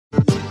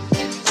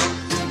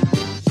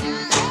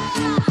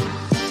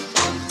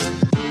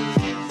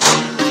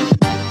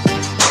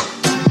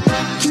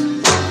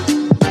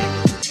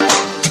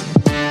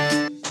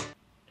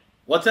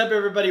What's up,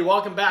 everybody?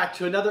 Welcome back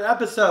to another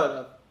episode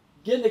of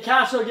Getting the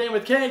Cash Flow Game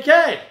with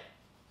K&K.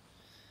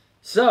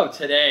 So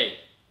today,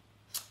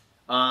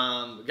 we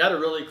got a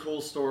really cool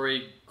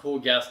story, cool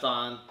guest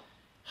on,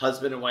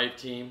 husband and wife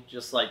team,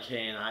 just like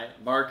Kay and I,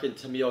 Mark and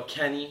Tamil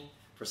Kenny.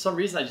 For some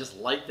reason, I just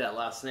like that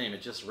last name.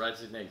 It just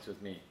resonates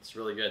with me. It's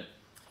really good.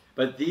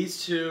 But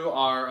these two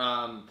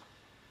are,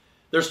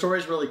 their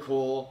story's really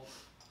cool.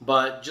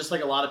 But just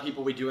like a lot of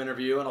people we do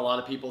interview and a lot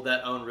of people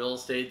that own real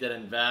estate, that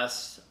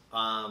invest,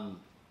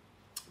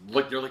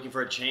 they're looking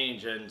for a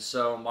change. And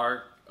so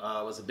Mark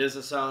was a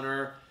business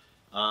owner,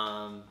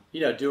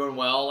 doing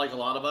well like a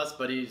lot of us,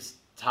 but he's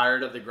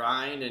tired of the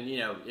grind. And,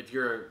 if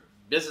you're a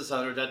business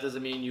owner, that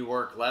doesn't mean you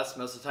work less.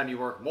 Most of the time you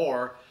work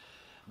more.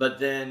 But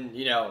then,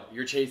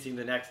 you're chasing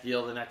the next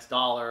deal, the next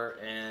dollar.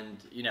 And,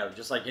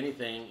 just like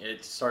anything,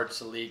 it starts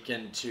to leak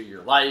into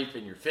your life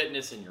and your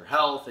fitness and your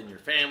health and your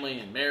family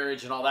and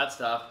marriage and all that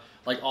stuff,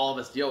 like all of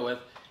us deal with.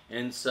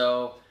 And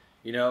so,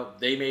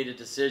 they made a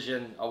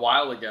decision a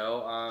while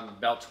ago,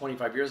 about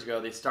 25 years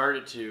ago. They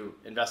started to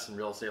invest in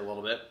real estate a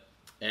little bit.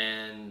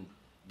 And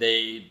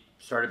they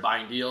started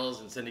buying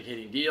deals and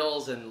syndicating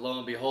deals. And lo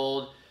and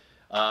behold,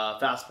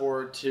 fast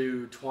forward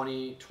to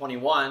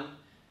 2021,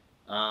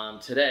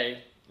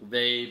 today,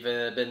 they've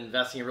been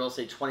investing in real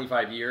estate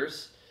 25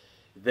 years.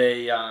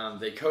 They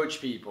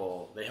coach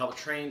people. They help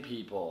train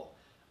people.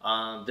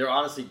 They're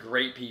honestly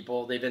great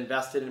people. They've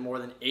invested in more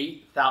than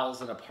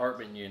 8,000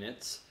 apartment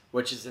units,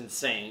 which is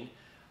insane.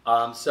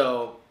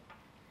 So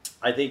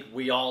I think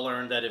we all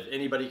learned that if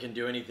anybody can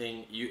do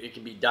anything, it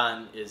can be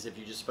done, is if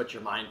you just put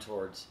your mind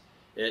towards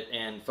it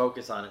and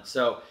focus on it.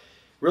 So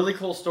really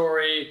cool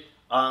story.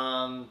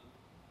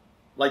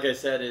 Like I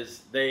said,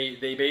 is they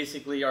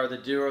basically are the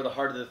doer, the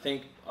heart of the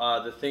think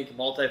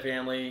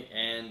multifamily,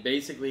 and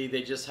basically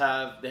they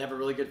have a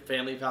really good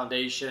family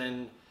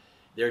foundation.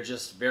 They're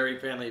just very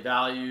family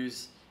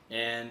values,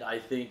 and I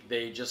think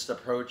they just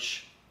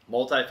approach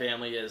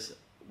multifamily as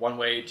one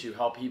way to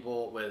help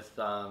people with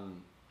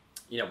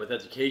with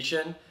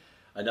education,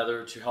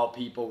 another to help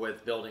people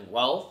with building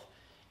wealth,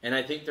 and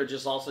I think they're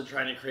just also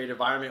trying to create an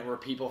environment where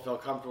people feel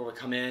comfortable to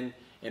come in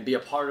and be a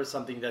part of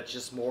something that's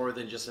just more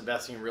than just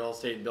investing in real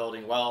estate and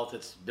building wealth.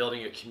 It's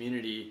building a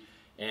community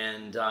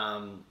and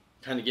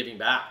kind of giving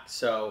back.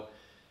 So,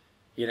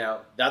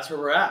 that's where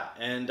we're at.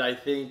 And I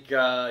think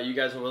you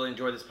guys will really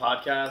enjoy this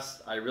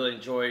podcast. I really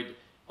enjoyed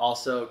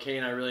also, Kay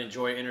and I really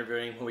enjoy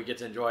interviewing when we get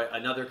to enjoy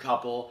another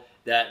couple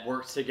that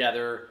works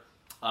together.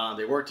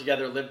 They work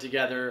together, live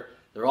together.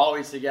 They're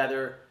always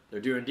together. They're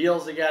doing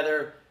deals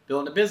together,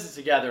 building a business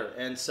together.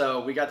 And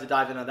so we got to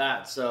dive into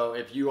that. So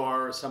if you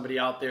are somebody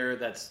out there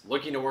that's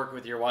looking to work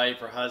with your wife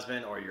or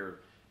husband, or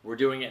we're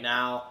doing it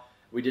now,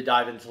 we did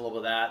dive into a little bit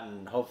of that,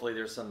 and hopefully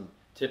there's some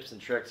tips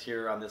and tricks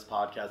here on this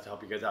podcast to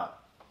help you guys out.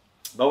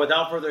 But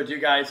without further ado,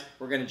 guys,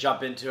 we're going to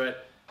jump into it.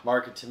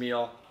 Mark and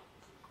Tamil.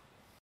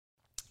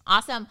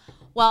 Awesome.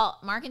 Well,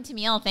 Mark and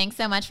Tamil, thanks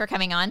so much for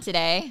coming on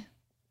today.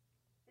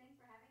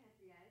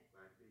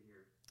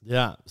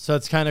 Yeah, so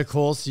it's kind of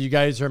cool. So you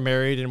guys are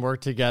married and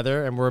work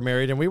together, and we're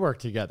married and we work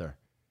together.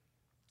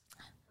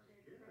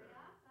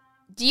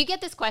 Do you get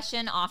this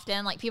question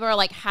often? Like, people are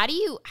like, how do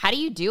you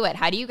do it?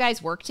 How do you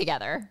guys work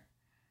together?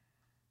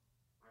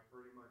 I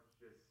pretty much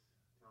just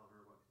tell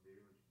her what to do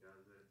and she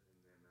does it,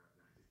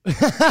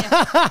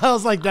 and then I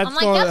was like, that's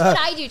what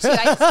I do too.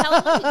 I just tell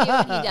him what to do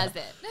and he does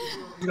it.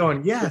 You're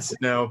going, yes.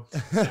 No.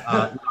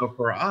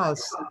 For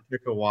us, it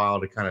took a while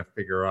to kind of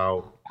figure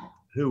out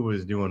who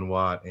was doing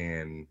what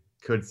and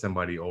could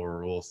somebody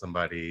overrule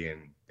somebody,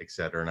 and et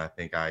cetera. And I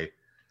think I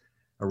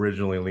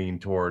originally leaned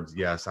towards,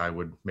 yes, I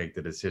would make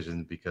the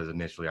decisions, because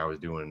initially I was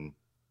doing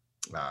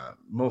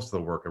most of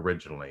the work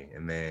originally.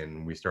 And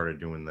then we started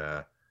doing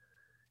the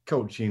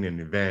coaching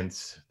and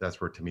events. That's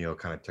where Tamil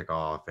kind of took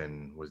off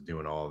and was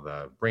doing all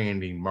the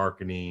branding,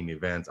 marketing,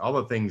 events, all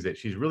the things that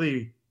she's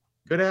really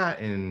good at,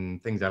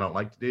 and things I don't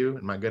like to do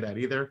and not good at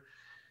either.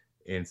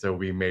 And so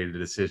we made a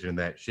decision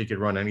that she could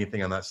run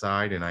anything on that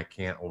side, and I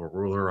can't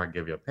overrule her. I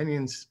give you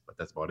opinions, but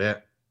that's about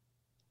it.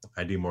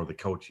 I do more of the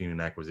coaching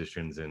and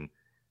acquisitions, and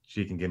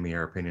she can give me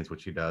her opinions,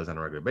 which she does on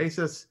a regular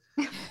basis.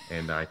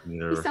 And I can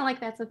either... You sound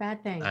like that's a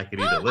bad thing. I could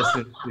either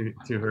listen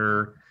to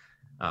her.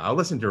 I'll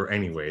listen to her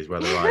anyways,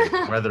 whether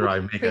I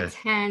make a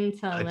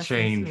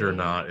change or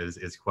not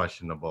is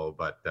questionable.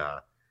 But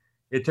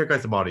it took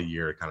us about a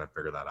year to kind of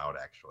figure that out,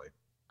 actually.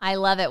 I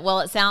love it.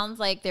 Well, it sounds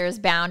like there's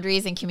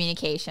boundaries and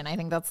communication. I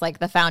think that's like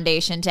the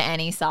foundation to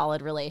any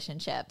solid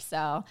relationship.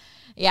 So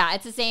yeah,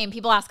 it's the same.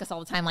 People ask us all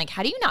the time, like,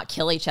 how do you not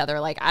kill each other?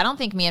 Like, I don't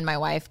think me and my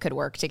wife could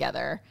work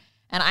together.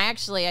 And I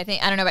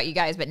don't know about you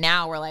guys, but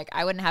now we're like,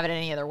 I wouldn't have it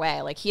any other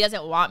way. Like, he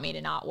doesn't want me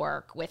to not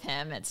work with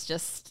him. It's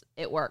just,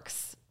 it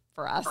works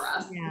for us.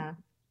 Yeah.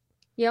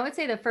 Yeah, I would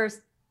say the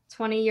first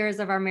 20 years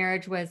of our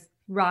marriage was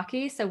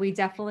rocky. So we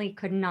definitely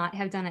could not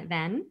have done it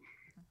then.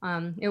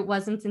 It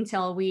wasn't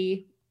until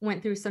we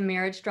went through some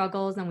marriage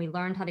struggles and we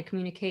learned how to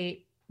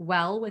communicate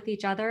well with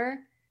each other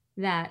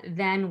that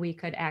then we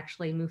could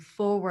actually move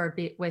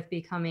forward with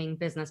becoming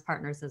business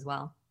partners as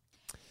well.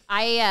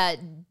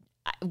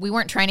 we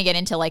weren't trying to get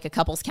into like a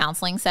couples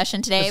counseling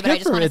session today, It's but I good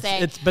just for- want to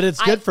say,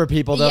 it's good for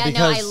people though, yeah,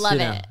 because no, I love you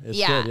know, it. it's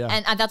Yeah. good,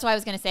 yeah. And that's what I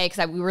was going to say,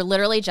 because we were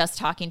literally just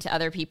talking to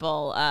other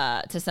people,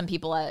 to some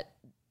people at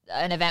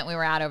an event we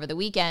were at over the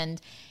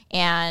weekend.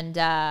 And,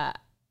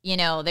 you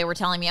know, they were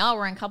telling me, oh,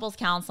 we're in couples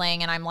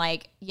counseling. And I'm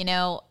like, you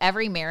know,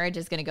 every marriage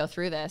is going to go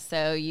through this.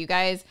 So you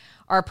guys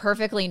are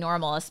perfectly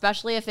normal,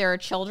 especially if there are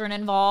children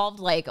involved.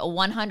 Like a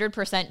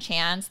 100%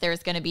 chance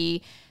there's going to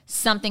be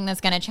something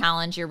that's going to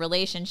challenge your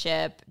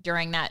relationship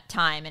during that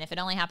time. And if it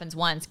only happens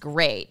once,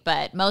 great.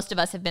 But most of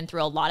us have been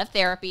through a lot of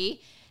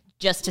therapy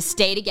just to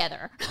stay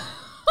together.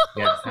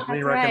 Yeah, I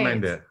highly That's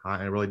recommend right. it.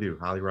 I really do.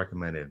 Highly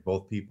recommend it.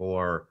 Both people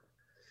are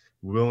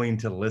willing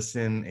to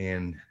listen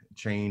and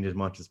change as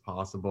much as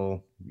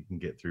possible. You can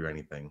get through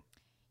anything.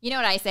 You know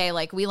what I say?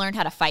 Like, we learned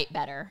how to fight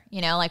better.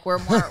 You know, like we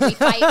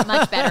fight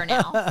much better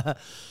now.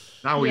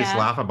 Now we just Yeah.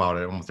 laugh about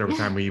it almost every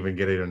time we even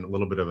get in a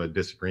little bit of a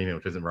disagreement,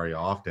 which isn't very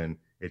often.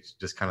 It's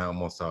just kind of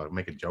almost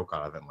make a joke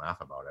out of it and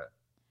laugh about it.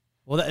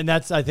 Well, and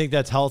I think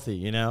that's healthy,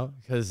 you know,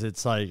 because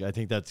it's like, I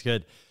think that's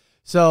good.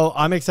 So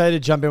I'm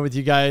excited to jump in with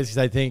you guys because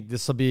I think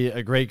this will be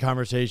a great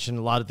conversation.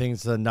 A lot of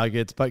things,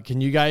 nuggets, but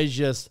can you guys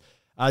just,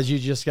 as you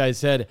just guys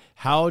said,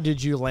 how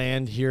did you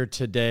land here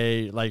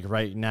today? Like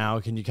right now,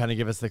 can you kind of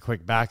give us the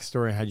quick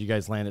backstory? How did you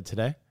guys land it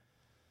today?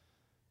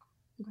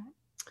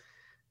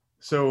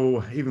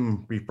 So even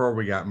before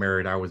we got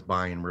married, I was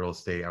buying real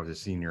estate. I was a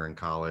senior in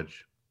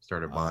college,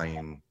 started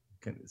buying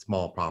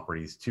small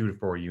properties, 2 to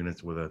 4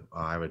 units with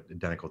I have an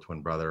identical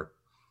twin brother,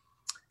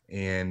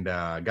 and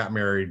got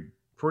married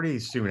pretty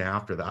soon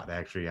after that,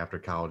 actually, after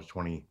college,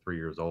 23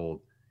 years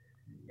old.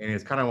 And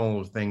it's kind of one of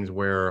those things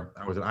where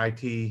I was an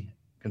IT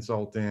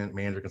consultant,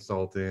 manager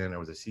consultant, I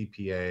was a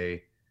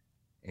CPA,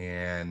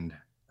 and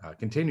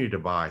continued to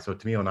buy. So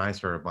Tamil and I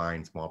started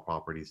buying small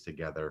properties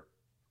together,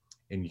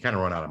 and you kind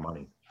of run out of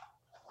money.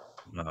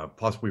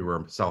 Plus, we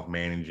were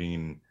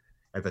self-managing.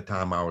 At the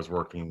time, I was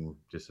working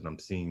just an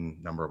obscene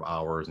number of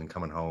hours and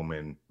coming home,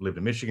 and lived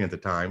in Michigan at the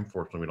time.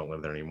 Fortunately, we don't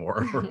live there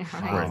anymore.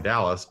 Yeah, We're in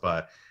Dallas,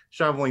 but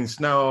shoveling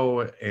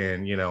snow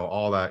and, you know,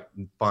 all that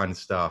fun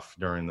stuff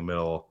during the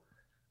middle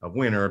of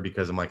winter,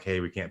 because I'm like, hey,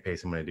 we can't pay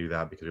someone to do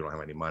that because we don't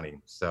have any money.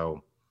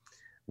 So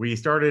we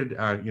started,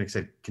 like I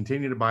said,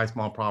 continue to buy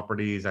small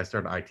properties. I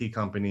started an IT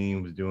company,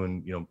 was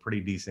doing, you know,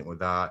 pretty decent with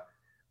that.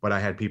 But I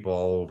had people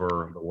all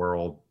over the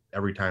world,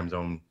 every time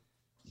zone,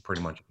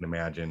 pretty much you can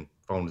imagine.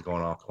 Phones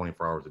going off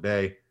 24 hours a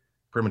day,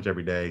 pretty much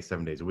every day,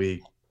 7 days a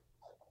week.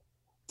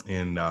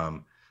 And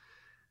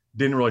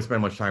didn't really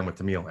spend much time with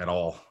Tamil at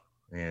all.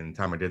 And the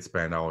time I did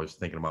spend, I was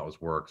thinking about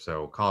was work.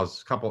 So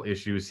caused a couple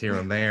issues here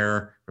and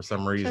there for some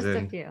Just a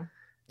reason. few.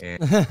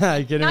 And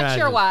I can Not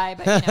sure imagine. why,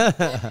 but you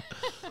know.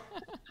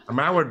 I mean,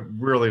 I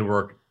would really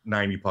work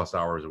 90 plus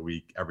hours a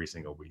week, every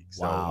single week.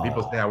 So Wow. when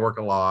people say I work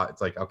a lot,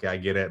 it's like, okay, I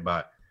get it.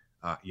 But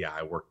yeah,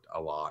 I worked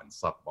a lot and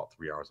slept about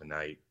 3 hours a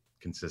night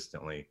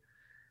consistently.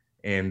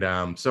 And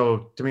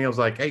so to me, I was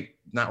like, hey,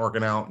 not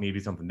working out, need to do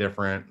something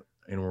different.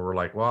 And we were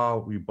like,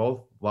 well, we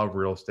both love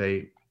real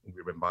estate.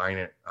 We've been buying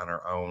it on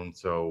our own.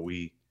 So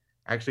we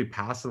actually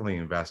passively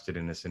invested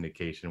in a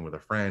syndication with a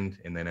friend,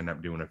 and then ended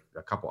up doing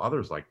a couple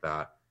others like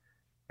that.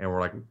 And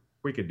we're like,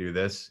 we could do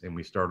this. And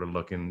we started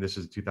looking, this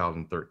is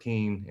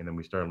 2013. And then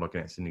we started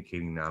looking at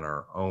syndicating on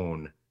our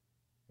own.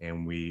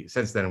 And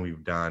since then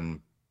we've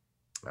done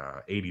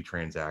 80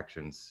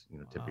 transactions, you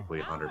know, typically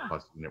 100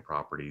 plus unit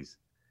properties,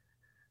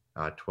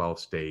 12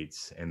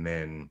 states. And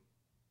then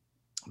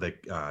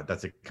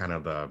that's a kind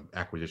of the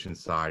acquisition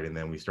side. And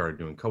then we started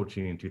doing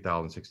coaching in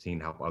 2016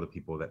 to help other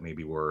people that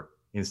maybe were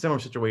in similar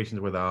situations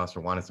with us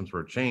or wanted some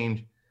sort of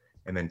change.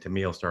 And then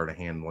Tamil started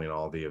handling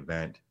all the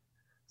event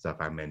stuff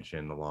I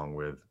mentioned, along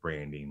with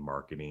branding,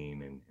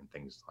 marketing, and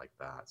things like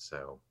that.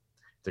 So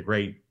it's a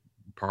great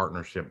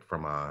partnership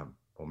from a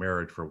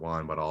marriage for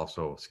one, but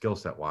also skill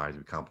set wise,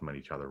 we complement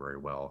each other very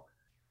well.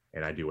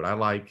 And I do what I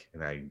like,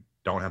 and I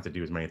don't have to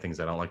do as many things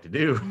I don't like to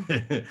do.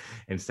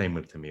 And same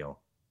with Tamil.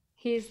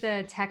 He's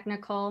the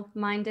technical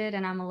minded,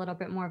 and I'm a little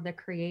bit more of the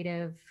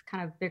creative,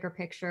 kind of bigger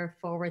picture,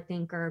 forward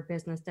thinker,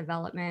 business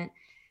development.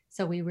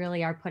 So we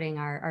really are putting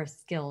our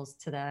skills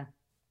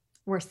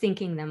we're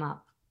syncing them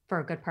up for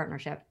a good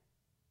partnership.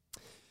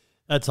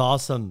 That's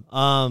awesome.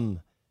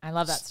 I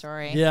love that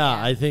story. Yeah,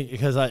 I think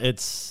because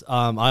it's,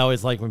 I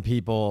always like when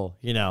people,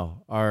 you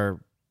know, are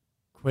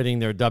quitting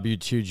their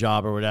W-2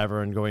 job or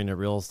whatever and going to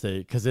real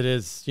estate, because it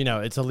is, you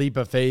know, it's a leap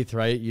of faith,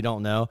 right? You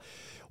don't know.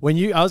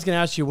 I was going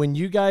to ask you, when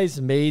you guys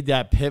made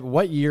that pivot,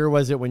 what year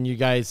was it when you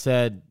guys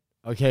said,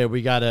 okay,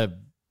 we're going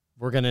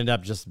to end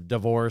up just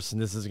divorced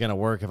and this is going to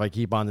work if I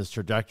keep on this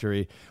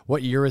trajectory?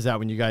 What year was that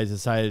when you guys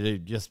decided to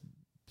just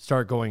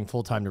start going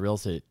full-time to real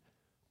estate?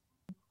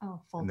 Oh,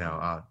 full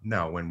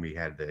No, when we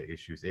had the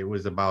issues, it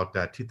was about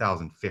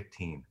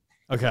 2015.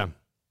 Okay.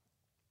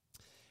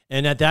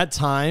 And at that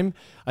time,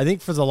 I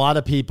think for a lot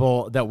of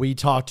people that we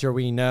talk to or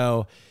we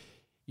know,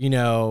 you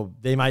know,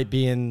 they might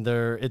be in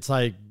their, it's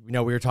like, you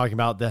know, we were talking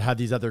about that have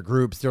these other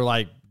groups. They're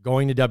like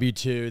going to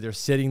W-2. They're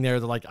sitting there.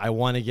 They're like, I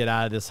want to get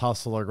out of this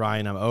hustle or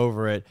grind. I'm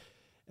over it.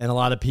 And a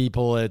lot of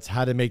people, it's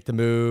how to make the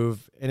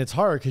move. And it's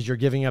hard because you're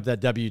giving up that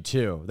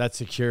W-2, that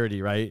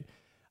security, right?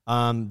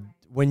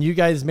 When you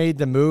guys made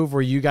the move,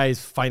 were you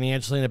guys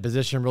financially in a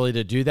position really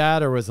to do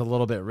that, or was it a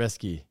little bit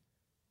risky?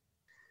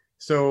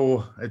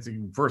 So it's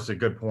first a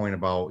good point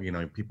about,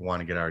 people want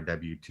to get our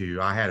W-2.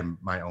 I had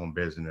my own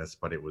business,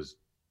 but it was,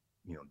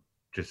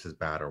 just as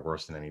bad or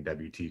worse than any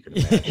W-2 you could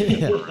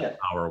imagine,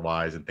 hour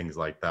wise and things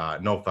like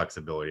that. No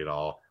flexibility at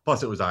all.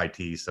 Plus it was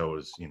IT. So it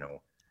was,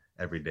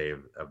 every day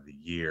of the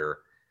year.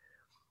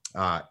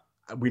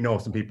 We know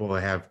some people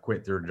that have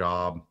quit their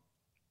job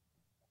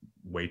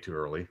way too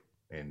early,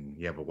 and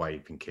you have a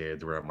wife and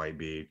kids, where it might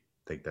be.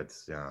 I think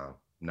that's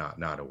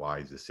not a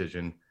wise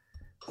decision.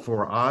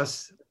 For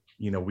us,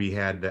 we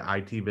had the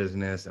IT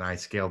business, and I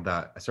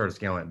started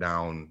scaling it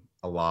down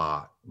a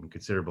lot,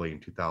 considerably in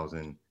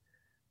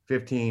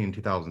 2015 and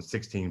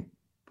 2016,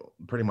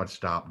 pretty much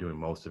stopped doing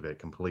most of it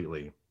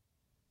completely.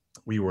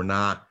 We were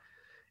not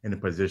in a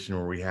position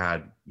where we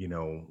had,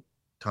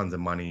 tons of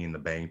money in the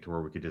bank to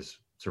where we could just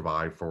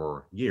survive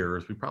for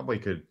years. We probably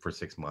could for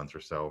 6 months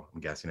or so, I'm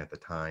guessing at the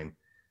time.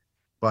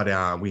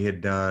 But we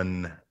had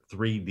done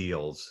 3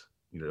 deals,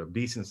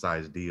 decent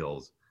sized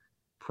deals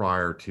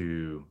prior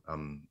to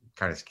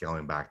kind of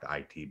scaling back the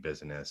IT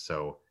business.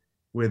 So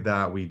with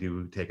that, we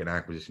do take an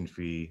acquisition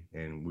fee,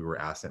 and we were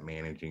asset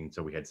managing.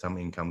 So we had some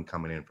income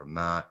coming in from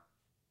that.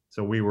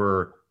 So we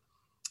were,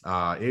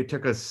 it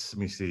took us, let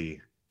me see,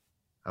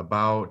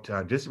 about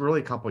just really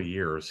a couple of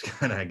years,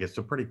 kind of, I guess.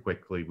 So pretty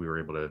quickly we were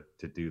able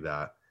to do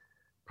that.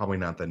 Probably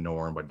not the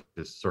norm, but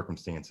just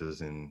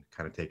circumstances and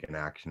kind of taking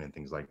action and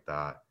things like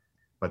that.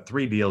 But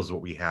 3 deals is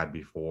what we had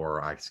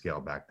before I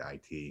scaled back the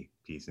IT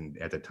piece. And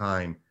at the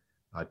time,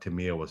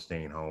 Tamia was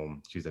staying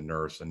home. She's a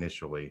nurse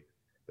initially,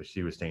 but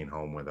she was staying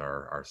home with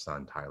our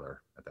son,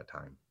 Tyler, at that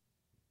time.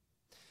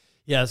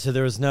 Yeah, so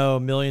there was no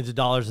millions of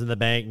dollars in the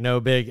bank, no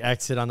big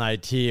exit on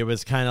IT. It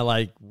was kind of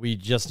like, we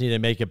just need to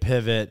make a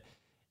pivot,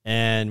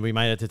 and we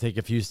might have to take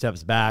a few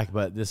steps back,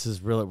 but this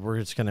is really,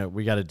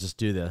 we got to just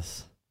do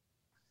this.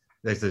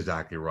 That's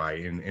exactly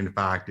right. And in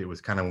fact, it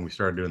was kind of when we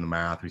started doing the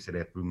math, we said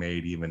if we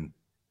made even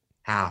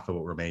half of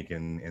what we're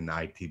making in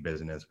the IT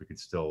business, we could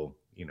still,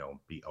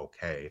 be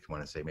okay. If you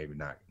want to say maybe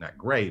not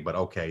great, but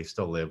okay,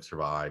 still live,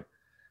 survive,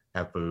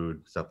 have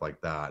food, stuff like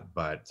that.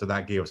 But so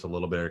that gave us a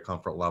little bit of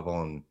comfort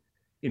level. And,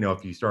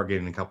 if you start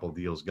getting a couple of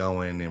deals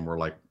going, and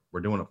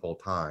we're doing it full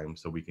time,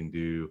 so we can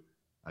do,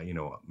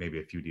 maybe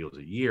a few deals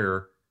a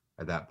year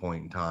at that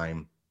point in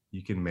time,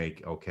 you can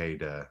make okay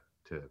to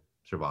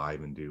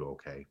survive and do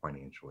okay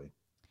financially.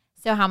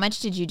 So how much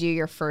did you do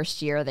your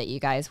first year that you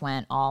guys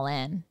went all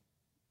in?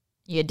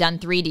 You had done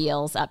 3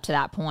 deals up to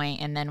that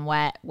point, and then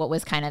what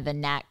was kind of the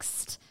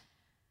next?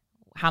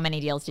 How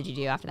many deals did you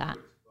do after that?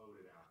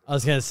 I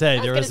was going to say,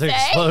 there was an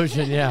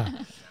explosion, yeah.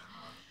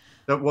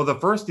 Well, the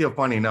first deal,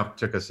 funny enough,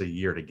 took us a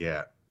year to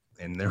get,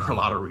 and there were a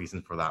lot of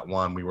reasons for that.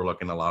 One, we were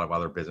looking at a lot of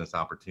other business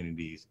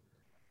opportunities,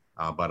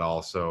 but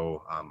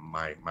also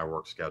my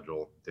work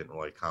schedule didn't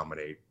really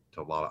accommodate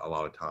to a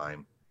lot of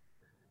time.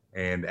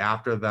 And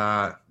after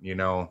that,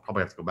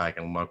 probably have to go back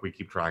and look. We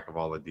keep track of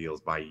all the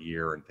deals by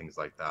year and things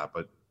like that.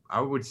 But I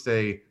would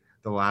say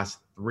the last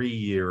 3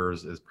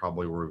 years is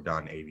probably where we've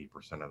done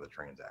 80% of the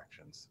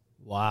transactions.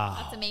 Wow.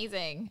 That's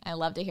amazing. I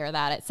love to hear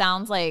that. It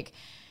sounds like,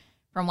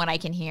 from what I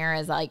can hear,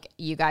 is like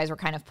you guys were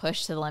kind of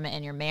pushed to the limit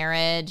in your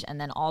marriage,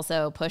 and then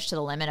also pushed to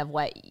the limit of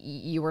what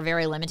you were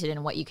very limited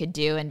in what you could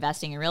do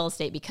investing in real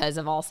estate because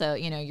of also,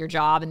 your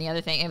job and the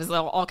other thing. It was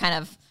all kind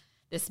of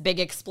this big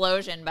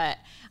explosion. But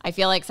I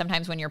feel like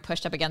sometimes when you're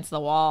pushed up against the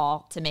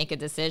wall to make a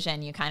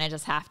decision, you kind of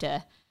just have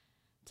to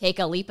take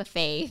a leap of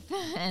faith.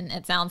 And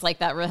it sounds like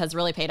that has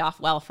really paid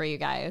off well for you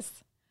guys.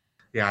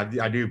 Yeah,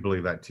 I do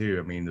believe that too.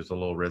 I mean, there's a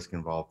little risk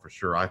involved for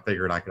sure. I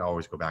figured I could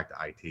always go back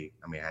to IT.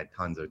 I mean, I had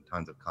tons of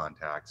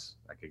contacts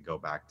I could go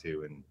back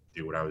to and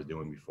do what I was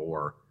doing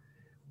before.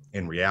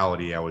 In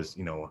reality, I was,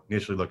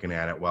 initially looking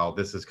at it. Well,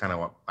 this is kind of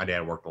what my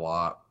dad worked a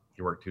lot.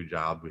 He worked 2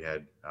 jobs. We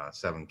had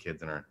 7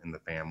 kids in the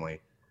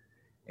family,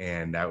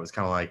 and that was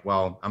kind of like,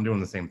 well, I'm doing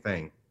the same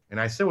thing. And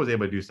I still was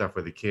able to do stuff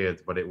with the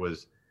kids, but it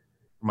was,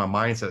 from a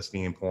mindset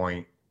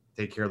standpoint,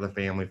 take care of the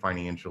family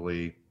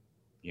financially,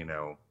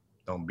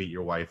 don't beat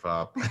your wife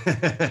up, those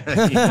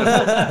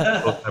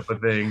type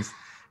of things.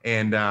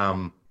 And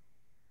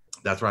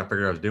that's what I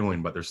figured I was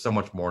doing. But there's so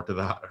much more to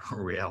that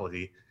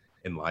reality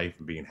in life,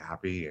 and being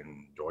happy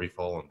and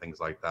joyful and things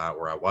like that,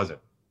 where I wasn't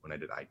when I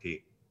did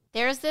IT.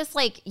 There's this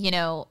like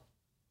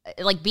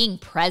being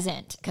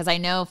present, because I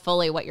know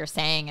fully what you're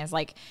saying is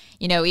like,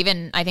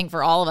 even I think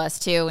for all of us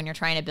too, when you're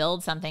trying to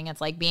build something,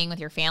 it's like being with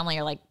your family,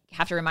 or like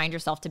have to remind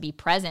yourself to be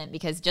present,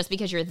 because just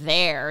because you're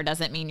there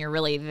doesn't mean you're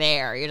really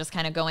there. You're just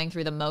kind of going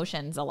through the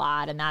motions a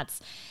lot, and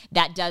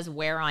that does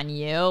wear on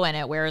you, and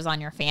it wears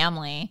on your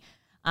family.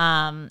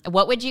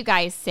 What would you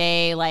guys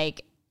say,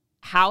 like,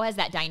 how has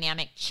that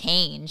dynamic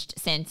changed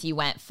since you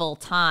went full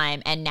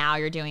time and now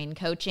you're doing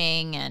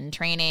coaching and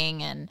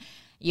training and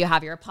you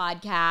have your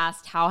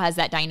podcast? How has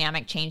that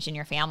dynamic changed in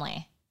your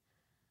family?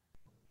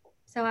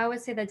 So I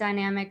would say the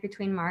dynamic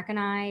between Mark and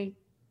I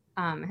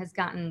has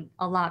gotten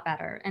a lot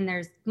better. And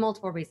there's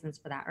multiple reasons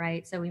for that,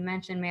 right? So we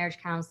mentioned marriage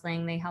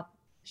counseling.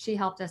 She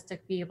helped us to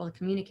be able to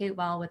communicate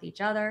well with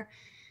each other.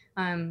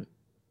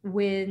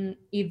 When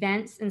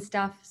events and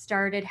stuff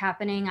started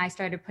happening, I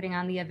started putting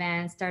on the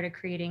events, started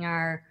creating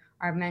our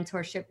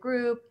mentorship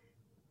group.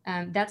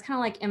 That's kind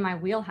of like in my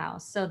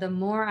wheelhouse. So the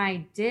more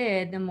I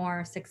did, the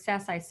more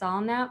success I saw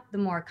in that, the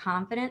more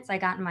confidence I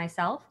got in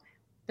myself,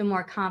 the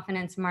more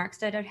confidence Mark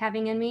started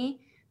having in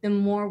me, the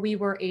more we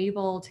were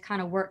able to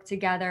kind of work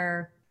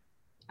together.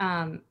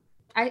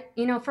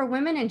 For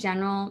women in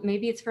general,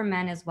 maybe it's for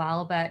men as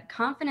well, but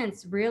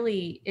confidence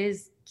really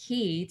is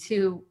key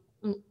to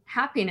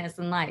happiness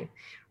in life,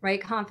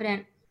 right?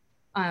 Confident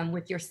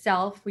with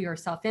yourself, your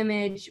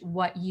self-image,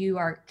 what you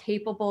are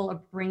capable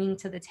of bringing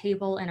to the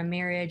table in a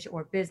marriage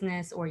or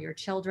business or your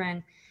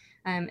children.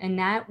 And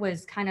that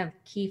was kind of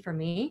key for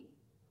me.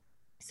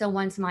 So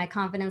once my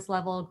confidence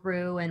level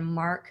grew and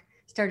Mark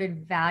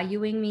started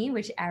valuing me,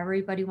 which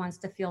everybody wants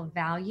to feel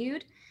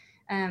valued,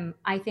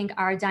 I think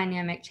our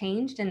dynamic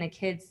changed and the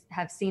kids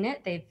have seen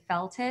it. They've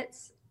felt it.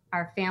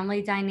 Our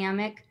family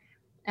dynamic,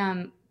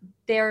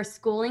 their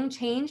schooling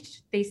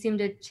changed. They seem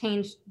to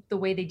change the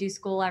way they do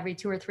school every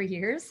 2 or 3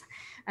 years.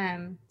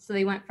 So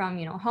they went from,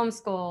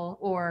 homeschool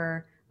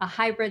or a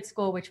hybrid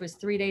school, which was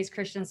 3 days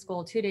Christian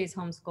school, 2 days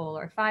homeschool,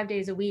 or 5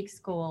 days a week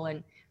school.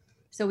 And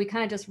so we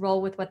kind of just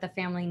roll with what the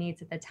family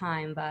needs at the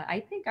time. But I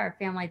think our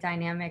family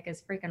dynamic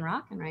is freaking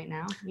rocking right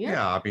now.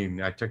 Yeah, I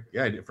mean,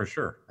 for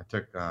sure. I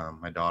took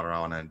my daughter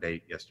out on a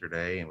date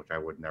yesterday, and which I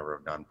would never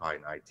have done probably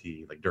in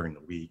IT, like during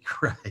the week,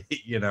 right?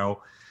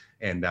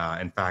 And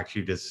in fact,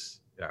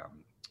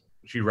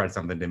 she read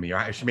something to me.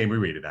 She made me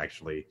read it,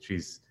 actually.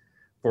 She's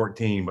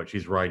 14, but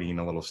she's writing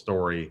a little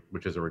story,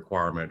 which is a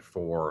requirement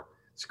for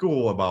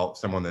school about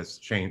someone that's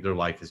changed, their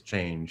life has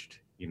changed,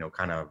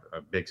 kind of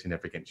a big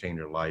significant change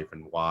in life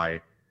and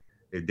why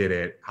they did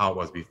it, how it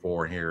was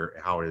before, and here,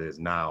 how it is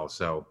now.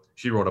 So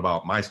she wrote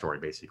about my story,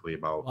 basically,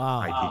 about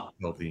IT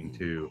building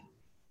to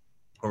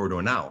what we're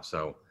doing now.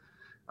 So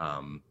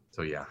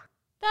yeah.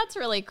 That's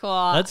really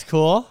cool. That's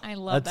cool. I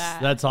love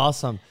that. That's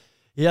awesome.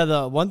 Yeah,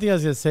 the one thing I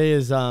was going to say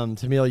is,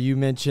 Tamil, you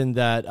mentioned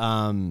that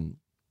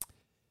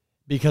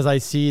because I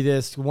see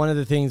this, one of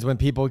the things when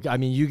people,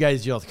 you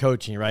guys deal with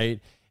coaching,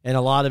 right? And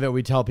a lot of it,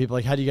 we tell people,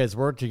 like, how do you guys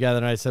work together?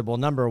 And I said, well,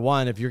 number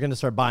one, if you're going to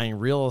start buying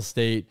real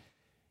estate,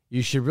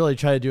 you should really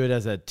try to do it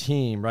as a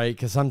team, right?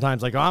 Because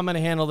sometimes, like, I'm going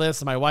to handle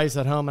this, and my wife's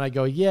at home, and I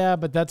go, yeah,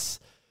 but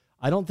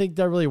I don't think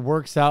that really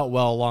works out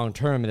well long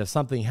term. And if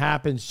something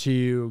happens to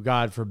you,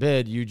 God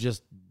forbid,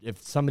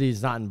 if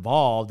somebody's not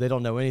involved, they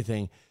don't know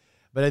anything.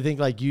 But I think,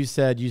 like you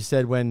said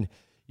when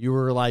you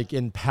were like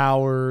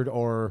empowered,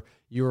 or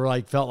you were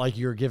like, felt like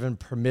you were given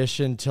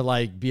permission to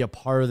like be a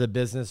part of the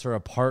business or a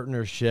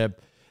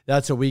partnership.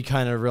 That's what we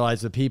kind of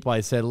realized with people. I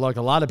said, look,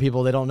 a lot of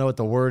people, they don't know what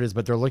the word is,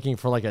 but they're looking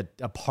for like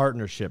a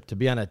partnership, to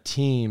be on a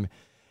team.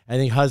 I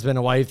think husband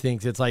and wife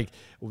thinks it's like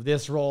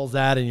this role's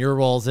that and your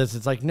role's this.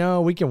 It's like,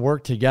 no, we can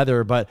work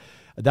together. But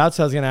that's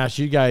what I was going to ask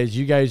you guys.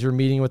 You guys are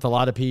meeting with a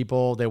lot of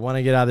people. They want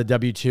to get out of the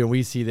W-2, and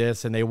we see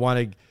this, and they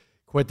want to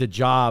quit the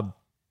job.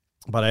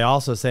 But I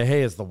also say,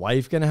 hey, is the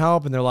wife going to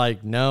help? And they're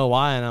like, no,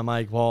 why? And I'm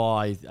like, well,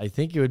 I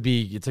think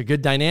it's a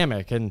good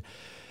dynamic. And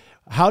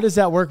how does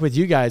that work with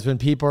you guys when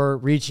people are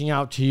reaching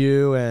out to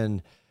you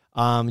and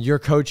you're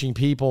coaching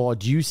people?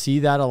 Do you see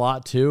that a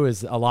lot too?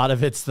 Is a lot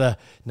of it's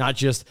not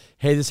just,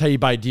 hey, this is how you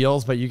buy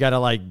deals, but you got to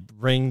like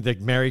bring the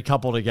married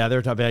couple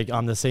together to be like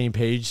on the same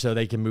page so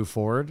they can move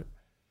forward?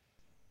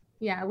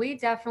 Yeah, we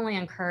definitely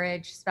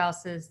encourage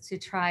spouses to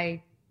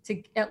try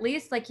to, at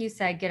least like you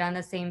said, get on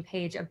the same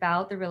page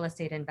about the real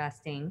estate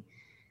investing.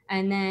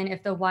 And then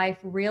if the wife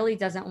really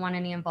doesn't want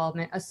any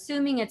involvement,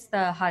 assuming it's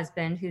the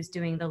husband who's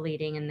doing the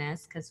leading in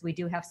this, because we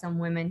do have some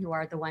women who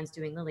are the ones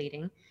doing the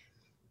leading,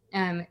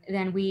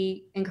 then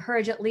we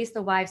encourage at least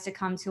the wives to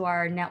come to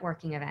our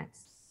networking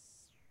events.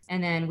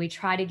 And then we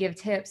try to give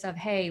tips of,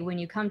 hey, when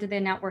you come to the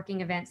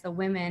networking events, the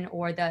women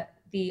or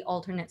the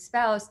alternate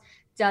spouse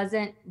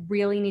doesn't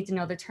really need to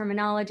know the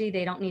terminology.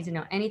 They don't need to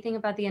know anything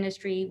about the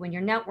industry. When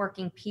you're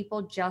networking,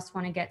 people just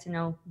want to get to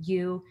know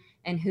you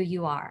and who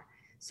you are.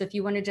 So if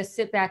you want to just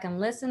sit back and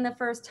listen the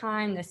first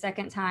time, the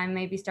second time,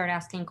 maybe start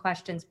asking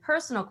questions,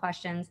 personal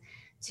questions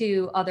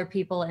to other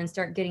people and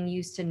start getting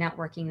used to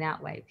networking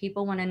that way.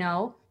 People want to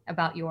know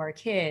about your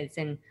kids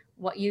and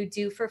what you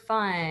do for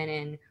fun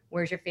and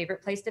where's your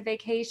favorite place to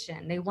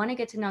vacation. They want to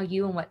get to know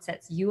you and what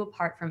sets you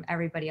apart from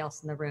everybody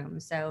else in the room.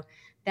 So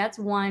that's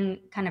one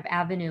kind of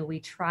avenue we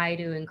try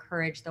to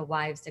encourage the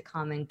wives to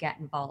come and get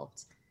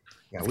involved.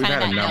 Yeah, we've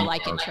had a number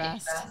like and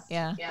trust.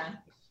 Yeah.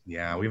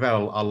 Yeah, we've had a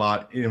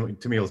lot. To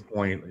Tamil's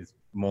point, it's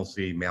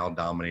mostly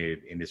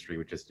male-dominated industry,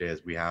 which just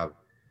is. We have,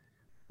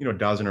 a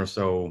dozen or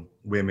so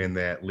women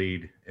that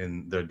lead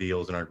in the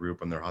deals in our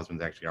group, and their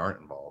husbands actually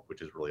aren't involved,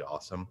 which is really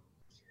awesome.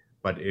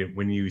 But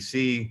when you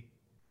see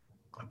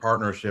a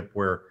partnership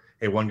where,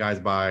 hey, one guy's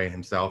by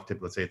himself,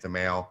 let's say it's a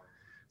male,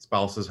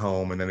 spouse is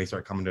home, and then they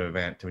start coming to an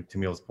event, to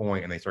Tamil's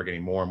point, and they start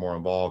getting more and more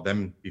involved.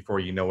 Then before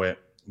you know it,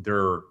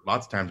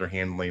 lots of times they're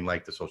handling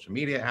like the social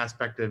media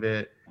aspect of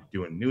it.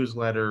 doing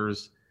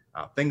newsletters,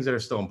 things that are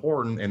still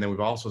important. And then we've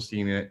also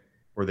seen it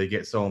where they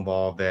get so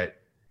involved that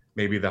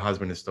maybe the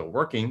husband is still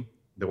working,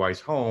 the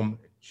wife's home,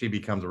 she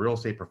becomes a real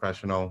estate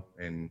professional,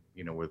 and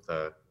with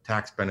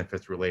tax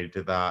benefits related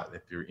to that,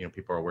 if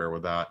people are aware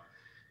with that,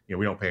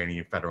 we don't pay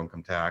any federal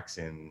income tax,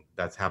 and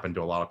that's happened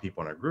to a lot of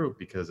people in our group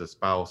because a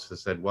spouse has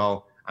said,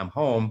 well, I'm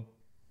home,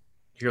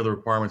 here are the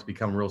requirements,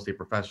 become a real estate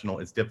professional.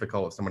 It's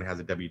difficult if someone has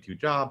a W-2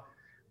 job,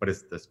 but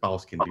the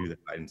spouse can do that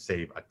and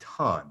save a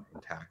ton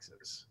in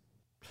taxes.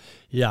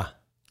 Yeah.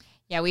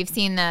 Yeah, we've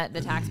seen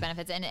the tax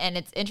benefits, and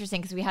it's interesting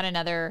because we had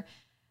another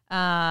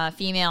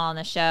female on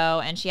the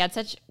show, and she had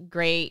such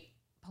great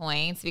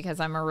points, because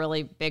I'm a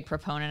really big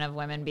proponent of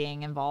women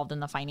being involved in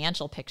the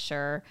financial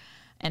picture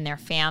and their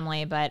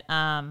family. But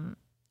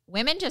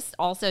women just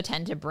also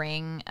tend to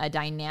bring a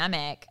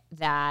dynamic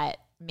that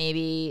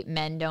maybe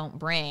men don't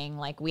bring.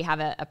 Like, we have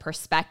a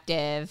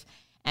perspective,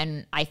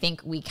 and I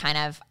think we kind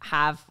of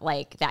have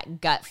like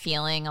that gut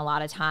feeling a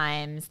lot of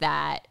times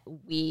that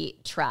we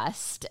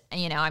trust.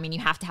 You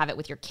have to have it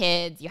with your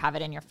kids, you have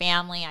it in your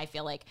family. I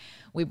feel like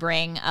we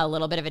bring a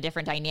little bit of a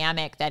different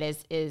dynamic that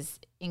is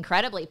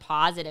incredibly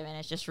positive, and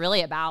it's just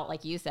really about,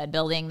 like you said,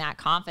 building that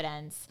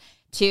confidence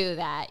too,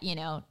 that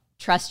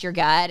trust your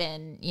gut,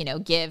 and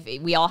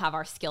we all have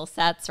our skill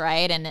sets,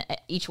 right? And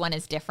each one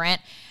is different.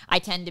 I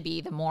tend to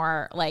be the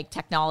more like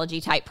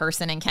technology type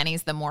person, and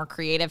Kenny's the more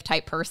creative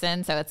type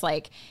person. So it's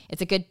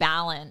a good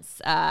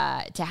balance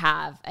to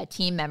have a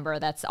team member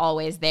that's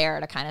always there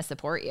to kind of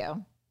support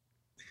you.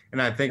 And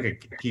I think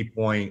a key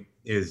point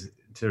is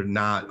to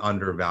not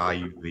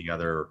undervalue the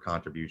other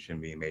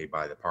contribution being made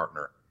by the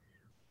partner.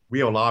 We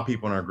have a lot of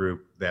people in our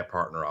group that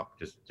partner up,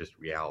 just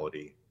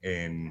reality.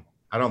 And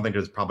I don't think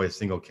there's probably a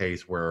single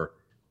case where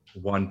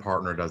one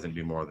partner doesn't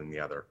do more than the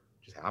other.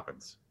 It just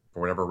happens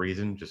for whatever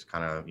reason, just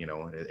kind of,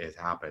 it's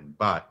happened.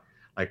 But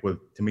like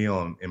with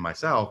Tamil and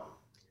myself,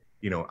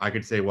 I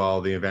could say,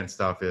 well, the event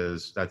stuff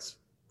that's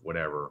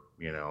whatever,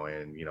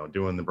 and,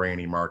 doing the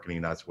branding,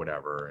 marketing, that's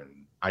whatever.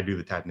 And I do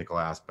the technical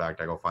aspect,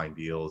 I go find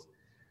deals.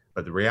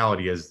 But the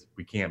reality is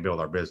we can't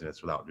build our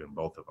business without doing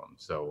both of them.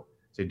 So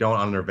don't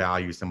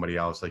undervalue somebody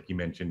else. Like you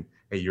mentioned,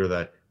 hey, you're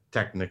the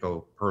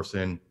technical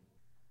person,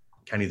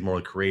 Kenny's more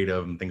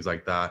creative and things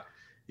like that.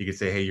 You could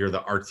say, hey, you're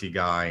the artsy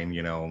guy, and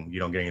you don't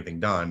get anything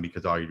done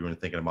because all you're doing is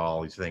thinking about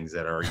all these things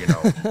that are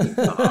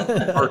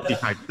artsy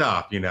type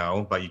stuff,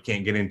 but you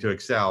can't get into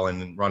Excel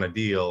and run a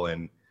deal.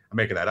 And I'm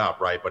making that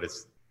up, right? But it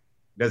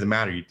doesn't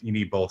matter. You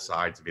need both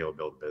sides to be able to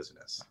build a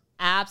business.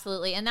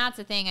 Absolutely. And that's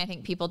the thing I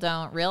think people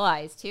don't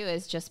realize too,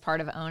 is just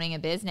part of owning a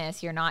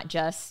business. You're not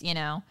just,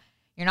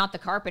 you're not the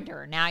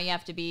carpenter. Now you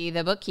have to be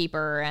the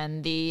bookkeeper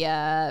and the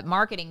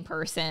marketing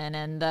person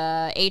and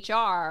the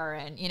HR,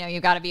 and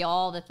you've got to be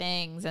all the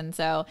things. And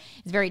so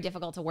it's very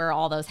difficult to wear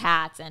all those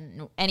hats,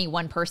 and any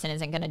one person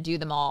isn't going to do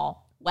them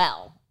all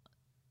well.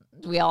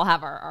 We all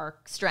have our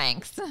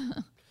strengths.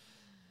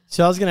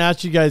 So I was going to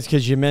ask you guys,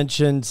 because you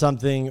mentioned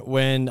something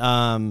when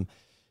when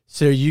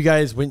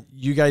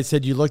you guys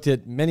said you looked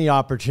at many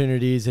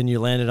opportunities and you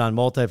landed on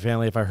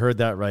multifamily, if I heard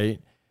that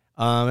right.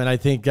 And I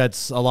think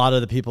that's a lot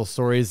of the people's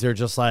stories. They're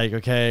just like,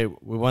 okay,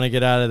 we want to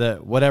get out of the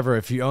whatever.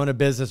 If you own a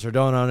business or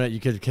don't own it, you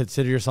could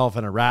consider yourself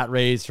in a rat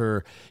race,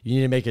 or you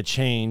need to make a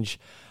change.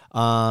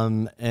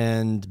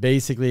 And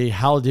basically,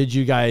 how did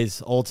you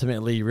guys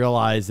ultimately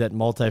realize that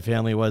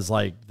multifamily was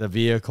like the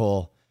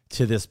vehicle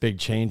to this big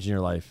change in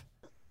your life?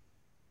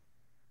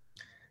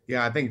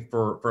 Yeah, I think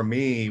for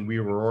me, we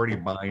were already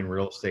buying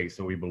real estate,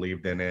 so we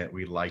believed in it.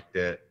 We liked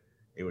it.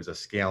 It was a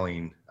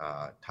scaling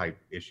type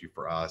issue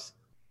for us.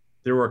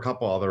 There were a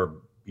couple other,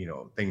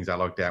 things I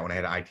looked at when I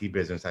had an IT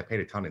business. I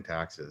paid a ton in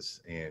taxes,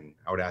 and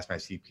I would ask my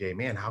CPA,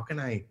 man, how can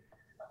I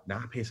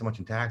not pay so much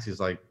in taxes?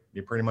 Like,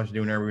 you're pretty much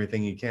doing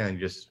everything you can,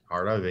 just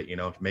part of it,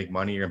 to make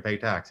money, you're gonna pay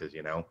taxes,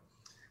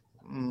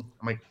 I'm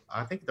like,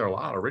 I think there are a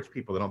lot of rich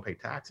people that don't pay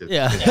taxes.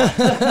 Yeah.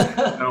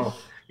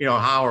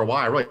 How or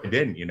why? I really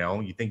didn't,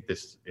 you think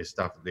this is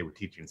stuff that they would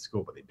teach you in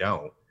school, but they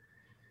don't.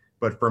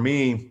 But for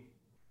me,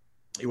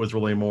 it was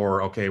really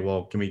more, okay,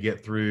 well, can we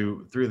get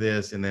through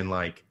this? And then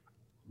like,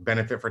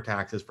 benefit for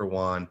taxes for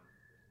one.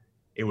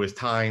 It was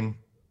time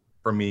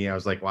for me. I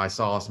was like, well, I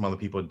saw some other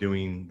people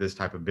doing this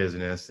type of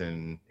business,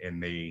 and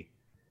they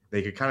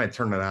could kind of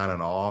turn it on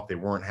and off. They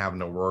weren't having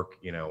to work,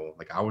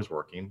 like I was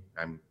working.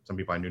 Some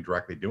people I knew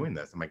directly doing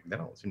this. I'm like, they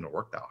don't seem to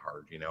work that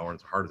hard, or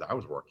as hard as I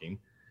was working.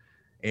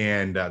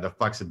 And the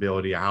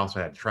flexibility, I also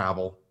had to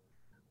travel.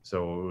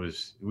 So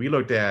we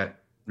were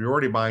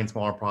already buying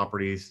smaller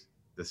properties.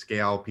 The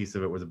scale piece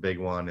of it was a big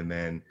one. And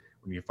then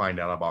when you find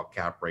out about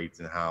cap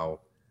rates and how,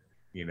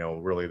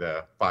 really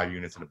the 5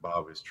 units and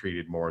above is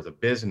treated more as a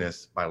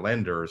business by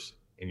lenders,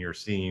 and you're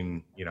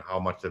seeing, how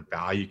much the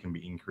value can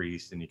be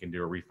increased, and you can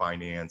do a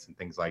refinance and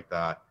things like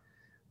that.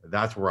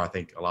 That's where I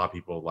think a lot of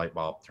people light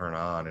bulb turn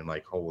on, and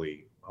like,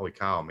 holy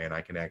cow, man,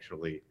 I can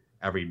actually,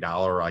 every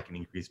dollar I can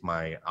increase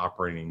my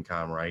operating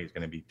income, right? It's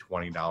going to be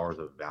 $20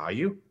 of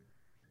value.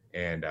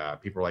 And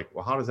people are like,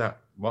 well, how does that?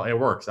 Well, it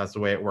works. That's the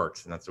way it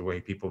works. And that's the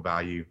way people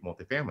value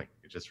multifamily.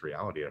 It's just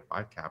reality. At a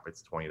 5 cap,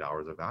 it's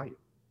 $20 of value.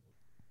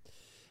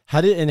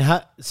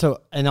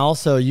 And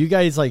also you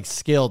guys like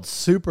scaled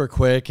super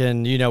quick,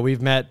 and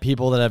we've met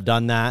people that have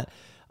done that.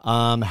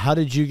 How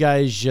did you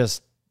guys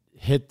just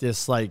hit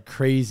this like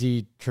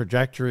crazy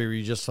trajectory where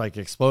you just like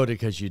exploded?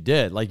 Because you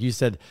did, like you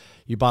said,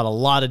 you bought a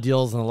lot of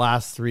deals in the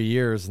last 3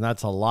 years, and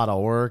that's a lot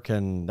of work.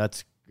 And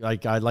that's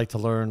like, I'd like to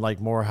learn like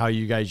more how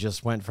you guys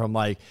just went from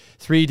like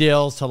 3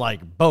 deals to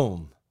like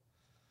boom.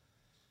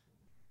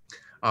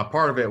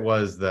 Part of it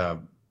was the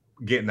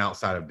getting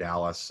outside of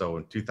Dallas. So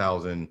in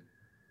 2000,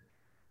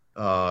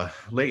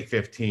 late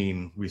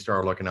 15, we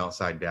started looking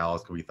outside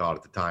Dallas because we thought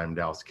at the time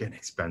Dallas was getting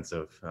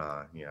expensive.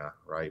 Yeah,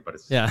 right. But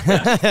it's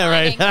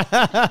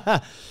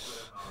right.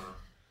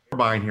 We're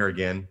buying here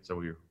again, so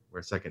we're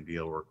a second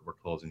deal. We're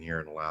closing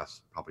here in the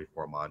last probably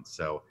 4 months.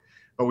 So,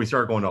 but we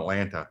started going to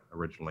Atlanta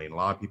originally, and a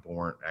lot of people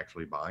weren't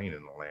actually buying in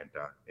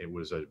Atlanta. It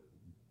was a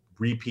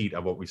repeat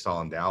of what we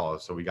saw in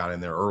Dallas. So we got in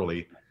there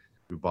early.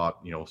 We bought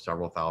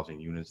several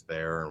thousand units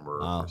there, and we're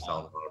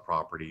selling a lot of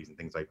properties and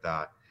things like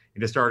that.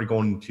 And just started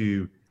going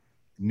to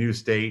new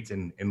states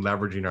and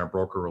leveraging our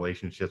broker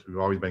relationships. We've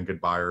always been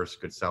good buyers,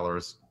 good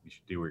sellers. You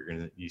should do what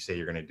you say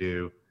you're gonna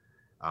do.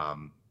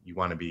 You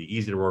want to be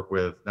easy to work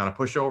with, not a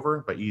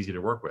pushover, but easy to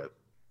work with.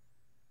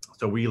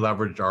 So we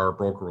leveraged our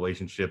broker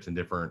relationships in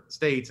different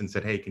states and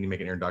said, hey, can you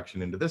make an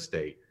introduction into this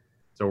state?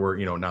 So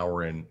now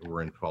we're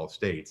in 12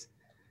 states.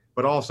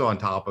 But also on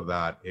top of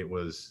that, it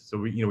was, so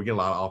we get a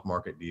lot of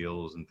off-market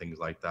deals and things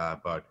like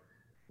that. But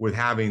with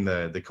having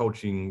the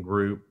coaching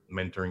group,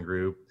 mentoring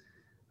group,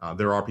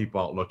 there are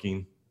people out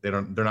looking.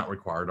 They're not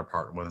required to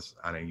partner with us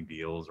on any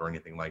deals or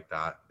anything like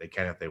that. They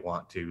can if they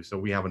want to. So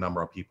we have a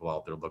number of people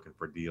out there looking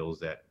for deals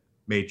that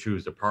may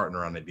choose to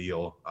partner on a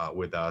deal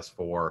with us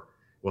for,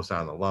 we'll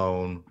sign the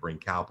loan, bring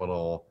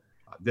capital,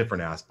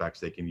 different aspects.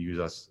 They can use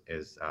us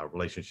as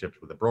relationships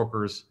with the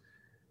brokers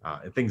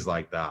and things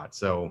like that.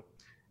 So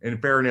in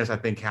fairness, I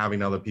think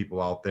having other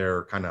people out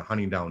there kind of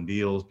hunting down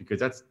deals, because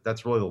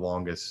that's really the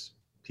longest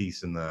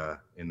piece in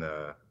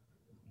the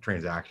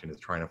transaction, is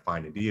trying to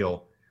find a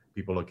deal.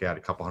 People look at a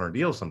couple hundred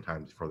deals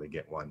sometimes before they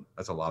get one.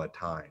 That's a lot of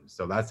time.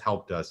 So that's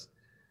helped us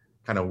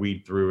kind of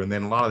weed through. And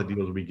then a lot of the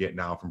deals we get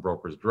now from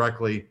brokers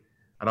directly,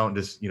 I don't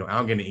just, I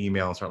don't get an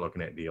email and start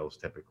looking at deals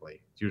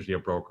typically. It's usually a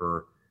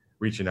broker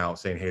reaching out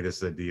saying, hey, this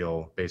is a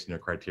deal based on your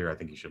criteria I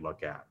think you should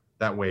look at.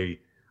 That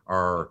way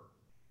our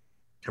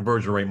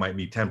conversion rate might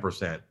be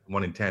 10%,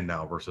 1 in 10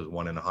 now versus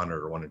 1 in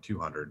 100 or 1 in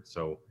 200.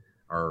 So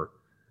our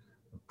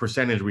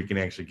percentage we can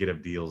actually get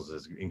of deals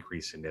has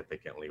increased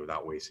significantly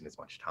without wasting as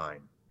much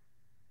time.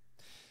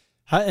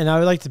 And I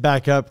would like to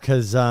back up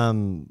because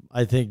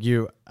I think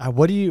how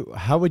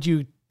would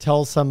you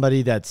tell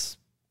somebody that's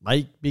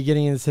might be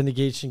getting in the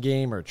syndication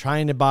game or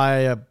trying to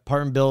buy a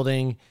apartment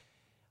building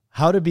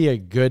how to be a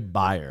good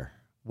buyer?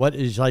 What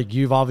is, like,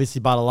 you've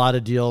obviously bought a lot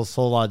of deals,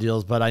 sold a lot of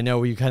deals, but I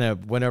know you kind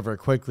of went over it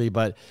quickly,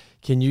 but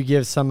can you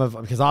give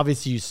because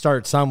obviously you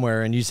start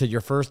somewhere, and you said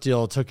your first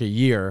deal took a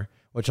year,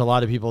 which a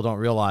lot of people don't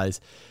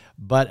realize.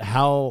 But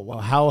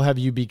how have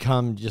you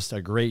become just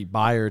a great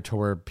buyer to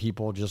where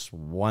people just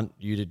want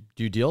you to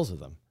do deals with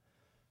them?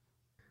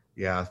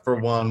 Yeah, for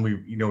one,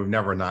 we've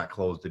never not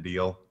closed a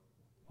deal.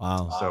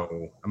 Wow.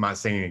 So I'm not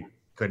saying it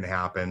couldn't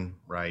happen,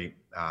 right?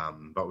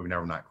 But we've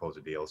never not closed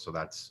a deal. So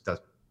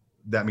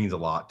that means a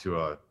lot to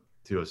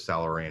a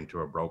seller and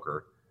to a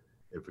broker.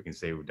 If we can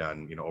say we've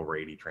done, over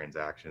 80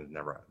 transactions,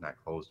 never not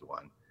closed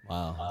one.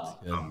 Wow.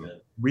 That's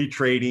good.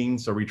 Retrading.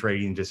 So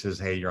retrading just says,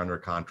 hey, you're under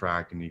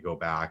contract, and you go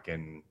back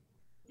and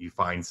you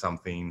find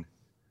something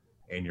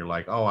and you're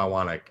like, oh, I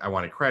want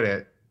a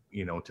credit,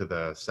 to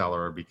the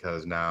seller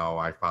because now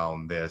I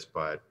found this,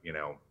 but you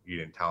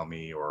didn't tell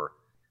me. Or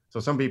so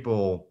some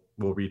people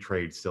will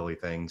retrade silly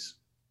things.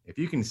 If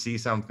you can see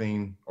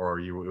something or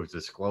it was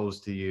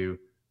disclosed to you,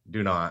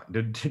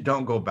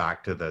 don't go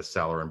back to the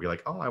seller and be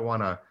like, oh, I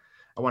want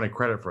a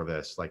credit for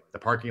this. Like the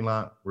parking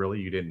lot, really?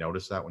 You didn't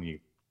notice that when you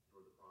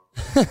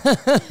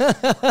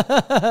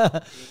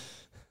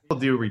people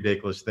do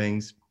ridiculous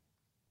things.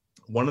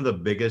 One of the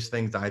biggest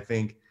things I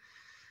think,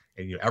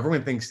 and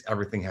everyone thinks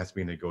everything has to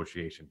be a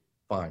negotiation.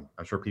 Fine.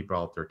 I'm sure people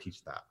out there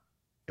teach that.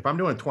 If I'm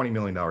doing a $20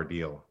 million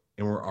deal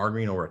and we're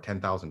arguing over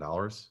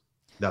 $10,000,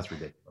 that's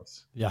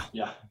ridiculous. Yeah.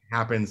 It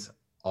happens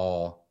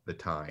all the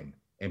time.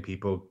 And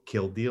people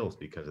kill deals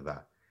because of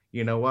that.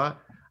 You know what?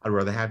 I'd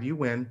rather have you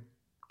win.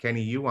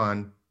 Kenny, you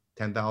won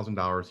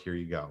 $10,000. Here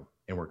you go.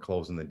 And we're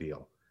closing the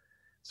deal.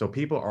 So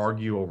people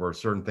argue over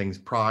certain things.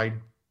 Pride,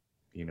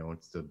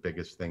 it's the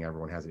biggest thing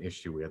everyone has an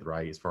issue with,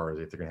 right? As far as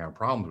if they're going to have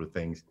problems with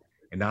things.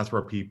 And that's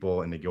where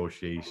people in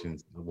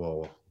negotiations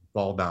will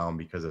fall down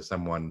because of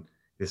someone,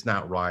 it's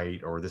not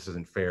right, or this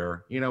isn't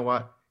fair. You know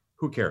what?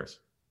 Who cares?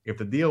 If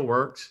the deal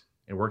works,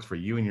 it works for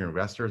you and your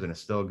investors, and it's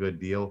still a good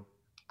deal,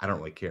 I don't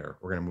really care.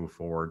 We're going to move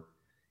forward.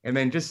 And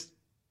then just,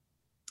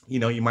 you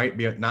might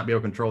not be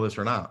able to control this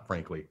or not,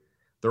 frankly.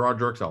 There are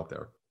jerks out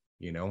there.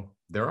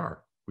 There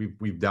are.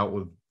 We've dealt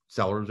with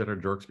sellers that are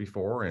jerks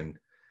before, and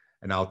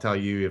And I'll tell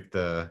you, if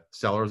the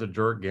seller's a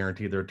jerk,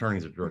 guarantee their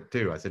attorney's a jerk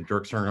too. I said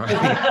jerks are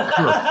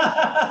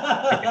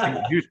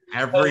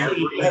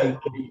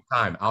every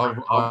time.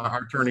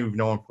 Our attorney, we've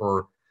known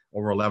for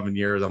over 11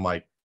 years. I'm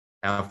like,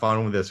 have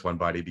fun with this one,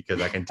 buddy,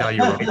 because I can tell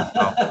you right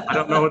now, I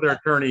don't know who their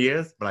attorney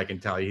is, but I can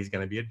tell you he's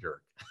going to be a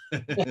jerk.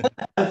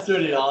 That's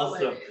really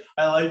awesome.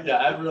 I like that.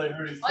 I've really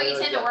heard. Well, you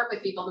tend to work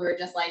with people who are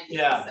just like you.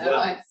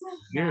 Yeah, So,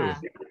 yeah.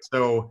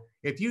 So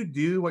if you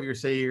do what you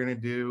say you're going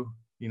to do,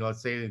 you know,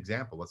 let's say an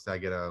example. Let's say I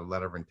get a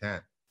letter of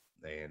intent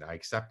and I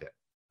accept it.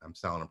 I'm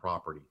selling a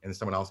property and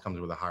someone else comes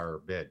with a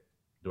higher bid.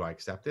 Do I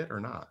accept it or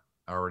not?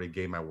 I already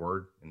gave my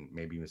word and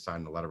maybe even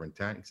signed the letter of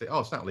intent and say, oh,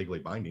 it's not legally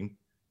binding.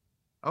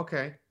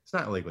 Okay, it's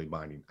not legally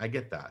binding. I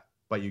get that.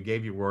 But you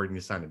gave your word and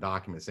you signed a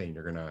document saying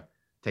you're going to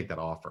take that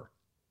offer.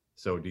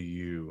 So do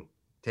you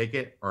take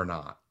it or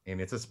not? And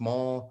it's a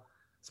small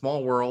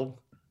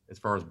world as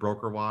far as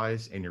broker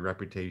wise, and your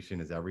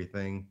reputation is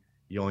everything.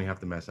 You only have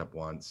to mess up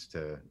once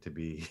to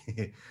be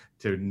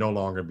to no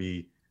longer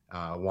be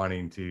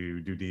wanting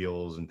to do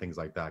deals and things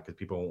like that, because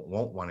people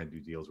won't want to do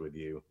deals with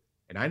you.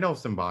 And I know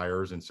some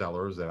buyers and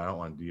sellers that I don't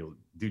want to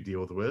do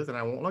deals with, and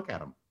I won't look at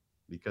them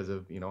because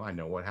of, you know, I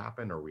know what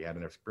happened or we had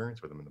an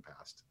experience with them in the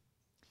past.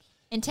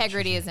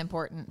 Integrity is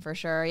important for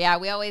sure. Yeah,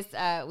 we always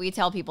we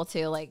tell people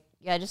too, like,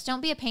 yeah, just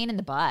don't be a pain in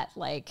the butt.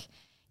 Like,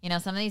 you know,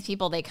 some of these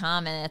people, they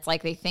come and it's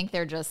like they think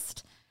they're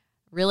just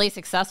really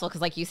successful because,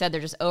 like you said, they're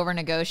just over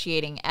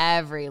negotiating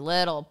every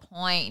little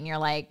point, and you're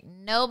like,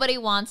 nobody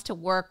wants to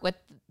work with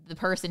the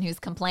person who's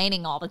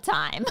complaining all the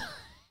time.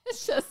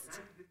 It's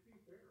just.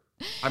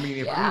 I mean,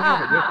 if we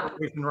have a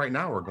situation right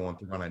now we're going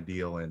through on a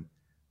deal, and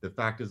the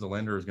fact is the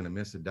lender is going to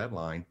miss a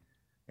deadline,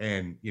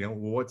 and you know,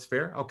 well, what's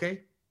fair?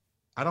 Okay.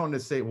 I don't want to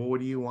say, well, what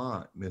do you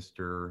want,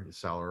 Mr.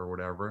 Seller or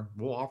whatever?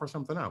 We'll offer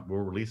something up. We'll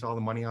release all the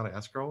money out of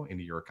escrow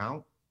into your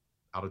account,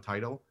 out of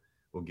title.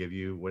 We'll give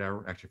you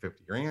whatever, extra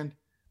 50 grand,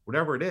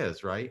 whatever it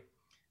is, right?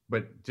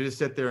 But to just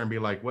sit there and be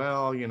like,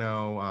 well, you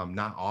know,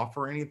 not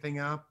offer anything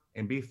up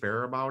and be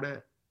fair about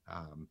it.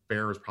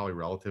 Fair is probably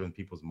relative in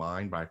people's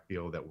mind, but I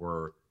feel that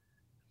we're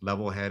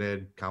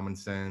level-headed, common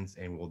sense,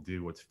 and we'll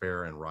do what's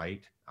fair and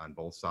right on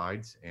both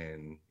sides.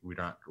 And we're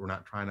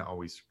not trying to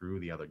always screw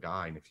the other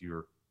guy. And if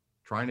you're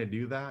trying to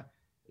do that,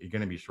 you're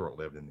going to be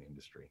short-lived in the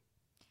industry.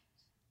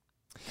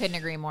 Couldn't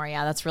agree more.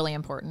 Yeah, that's really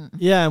important.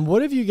 Yeah, and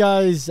what have you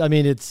guys? I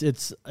mean,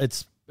 it's.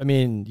 I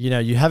mean, you know,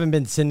 you haven't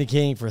been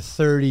syndicating for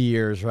 30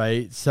 years,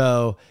 right?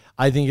 So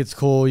I think it's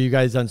cool. You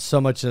guys done so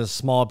much in a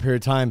small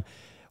period of time.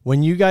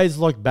 When you guys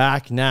look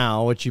back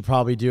now, which you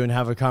probably do, and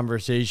have a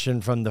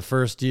conversation from the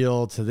first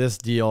deal to this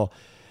deal,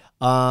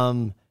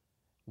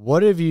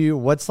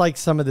 what's like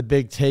some of the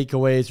big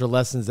takeaways or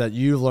lessons that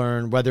you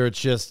learned, whether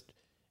it's just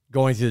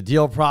going through the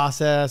deal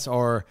process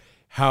or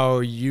how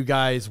you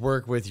guys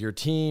work with your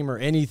team, or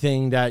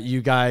anything that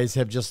you guys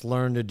have just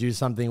learned to do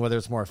something, whether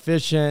it's more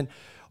efficient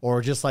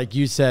or just like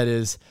you said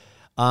is,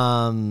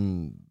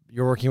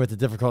 you're working with a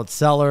difficult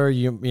seller.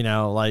 You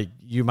know, like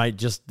you might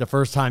just, the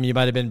first time you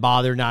might've been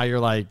bothered. Now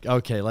you're like,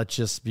 okay, let's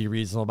just be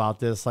reasonable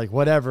about this. Like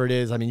whatever it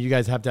is. I mean, you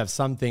guys have to have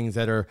some things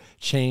that are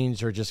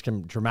changed or just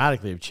can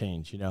dramatically have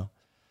changed, you know?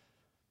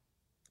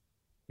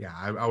 Yeah,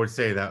 I would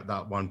say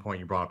that one point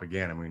you brought up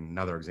again. I mean,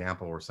 another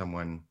example where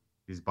someone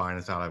is buying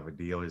us out of a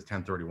deal, his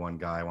 1031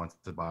 guy wants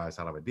to buy us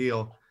out of a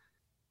deal,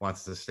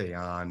 wants to stay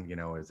on, you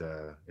know, as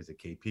a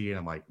KP. And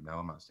I'm like, no,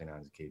 I'm not staying on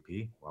as a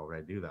KP. Why would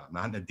I do that? I'm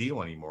not in a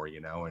deal anymore,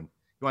 you know? And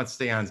he wants to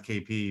stay on as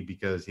KP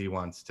because he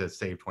wants to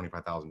save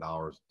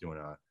 $25,000 doing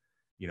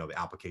you know, the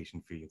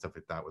application fee and stuff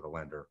like that with a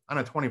lender on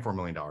a $24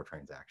 million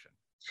transaction.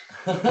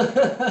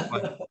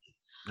 But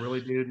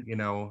really, dude, you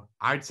know,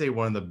 I'd say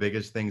one of the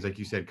biggest things, like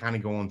you said, kind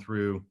of going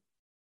through,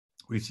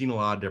 we've seen a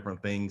lot of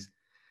different things.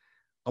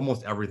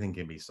 Almost everything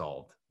can be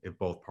solved if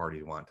both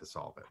parties want to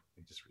solve it.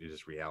 It's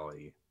just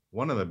reality.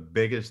 One of the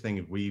biggest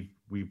things we've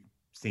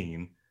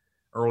seen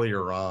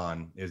earlier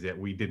on is that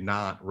we did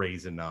not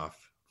raise enough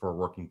for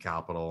working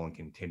capital and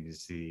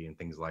contingency and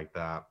things like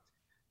that,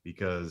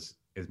 because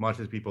as much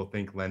as people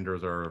think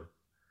lenders are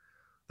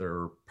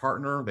their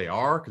partner, they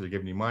are, because they're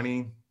giving you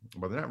money,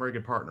 but they're not very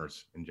good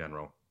partners in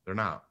general. They're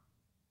not.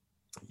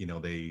 You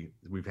know,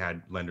 we've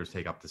had lenders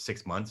take up to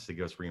 6 months to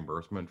give us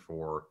reimbursement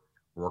for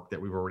work that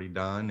we've already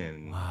done,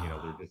 and wow. You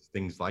know, there's just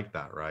things like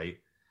that, right?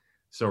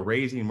 So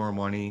raising more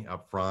money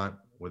up front,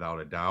 without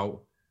a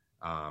doubt,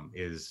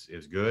 is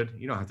good.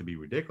 You don't have to be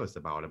ridiculous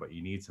about it, but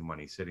you need some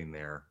money sitting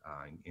there,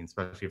 and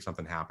especially if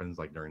something happens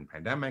like during the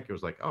pandemic. It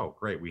was like, oh,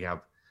 great, we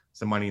have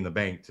some money in the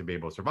bank to be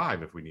able to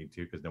survive if we need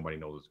to, because nobody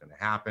knows what's going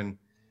to happen.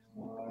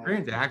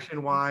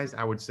 Transaction wise,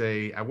 I would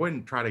say I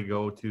wouldn't try to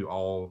go to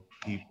all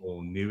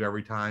people new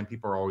every time.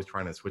 People are always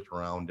trying to switch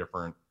around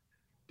different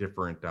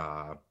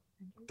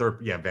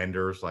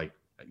vendors. Like,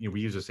 you know,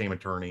 we use the same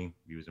attorney,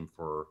 use them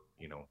for,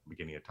 you know,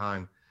 beginning of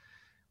time.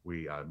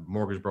 We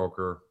mortgage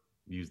broker,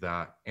 use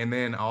that. And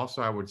then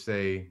also I would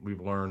say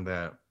we've learned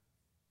that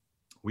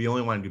we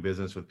only want to do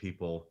business with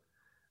people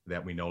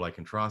that we know, like,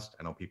 and trust.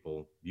 I know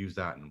people use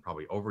that and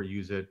probably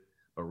overuse it,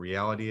 but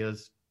reality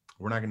is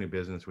we're not going to do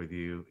business with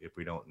you if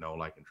we don't know,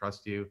 like, and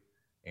trust you.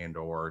 and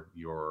or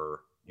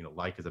your,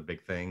 like is a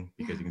big thing,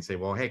 because you can say,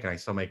 well, hey, can I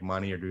still make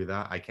money or do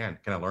that? I can.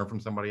 Can I learn from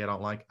somebody I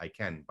don't like? I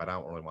can, but I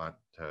don't really want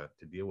to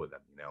deal with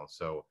them,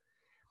 So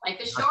life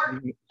is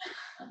short.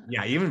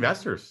 Yeah, even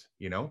investors,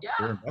 Yeah.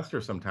 They're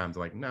investors sometimes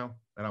like, no,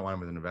 I don't want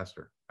them as an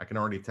investor. I can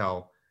already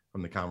tell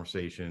from the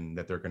conversation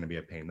that they're going to be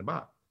a pain in the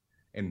butt.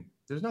 And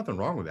there's nothing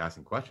wrong with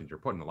asking questions. You're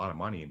putting a lot of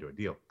money into a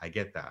deal. I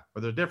get that.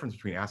 But there's a difference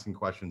between asking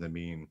questions and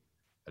being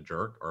a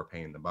jerk or a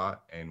pain in the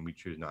butt. And we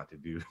choose not to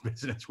do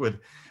business with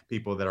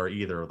people that are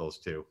either of those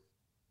two.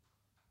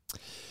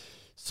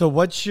 So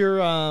what's your,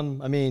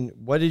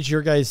 what is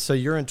your guys, so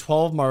you're in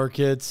 12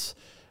 markets.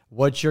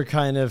 What's your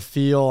kind of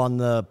feel on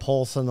the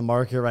pulse on the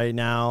market right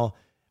now?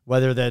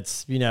 Whether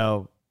that's,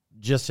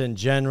 just in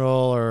general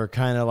or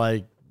kind of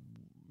like,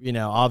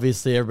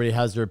 obviously everybody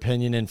has their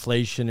opinion.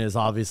 Inflation is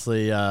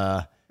obviously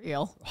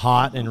real,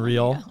 hot and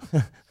real.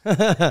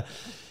 Yeah.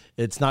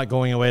 It's not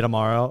going away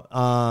tomorrow.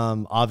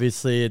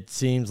 Obviously it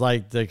seems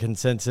like the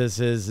consensus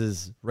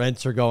is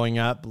rents are going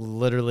up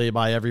literally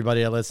by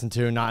everybody I listen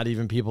to, not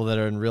even people that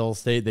are in real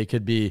estate. They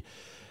could be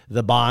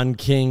the bond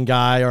king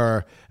guy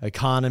or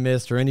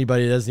economist or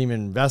anybody that doesn't even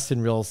invest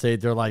in real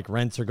estate. They're like,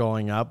 rents are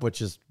going up,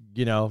 which is,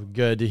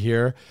 good to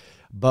hear.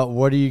 But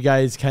what do you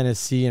guys kind of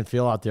see and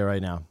feel out there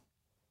right now?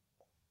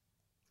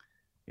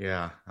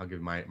 Yeah, I'll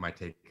give my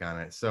take on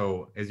it.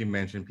 So as you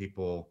mentioned,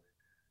 people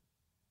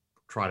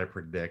try to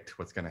predict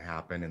what's going to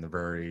happen, and they're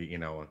very,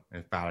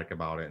 emphatic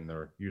about it, and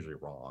they're usually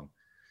wrong.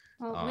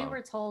 Well, we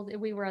were told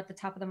we were at the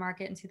top of the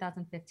market in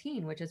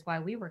 2015, which is why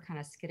we were kind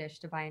of skittish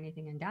to buy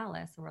anything in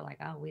Dallas. So we're like,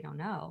 oh, we don't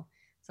know.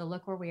 So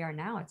look where we are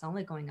now. It's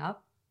only going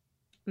up,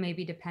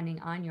 maybe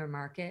depending on your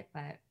market,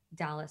 but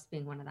Dallas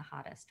being one of the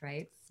hottest,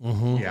 right?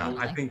 Mm-hmm. Yeah,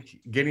 I think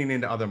getting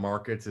into other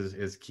markets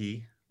is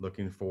key.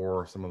 Looking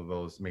for some of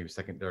those maybe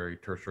secondary,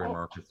 tertiary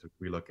markets that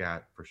we look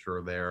at for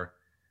sure there.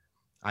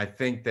 I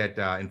think that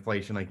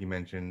inflation, like you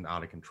mentioned,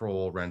 out of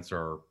control. Rents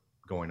are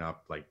going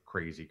up like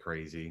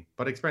crazy,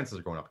 but expenses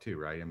are going up too,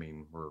 right? I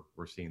mean,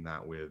 we're seeing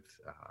that with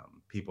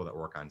people that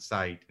work on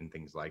site and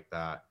things like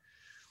that.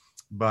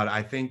 But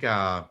I think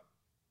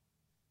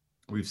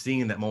we've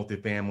seen that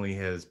multifamily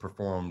has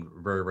performed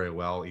very, very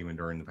well even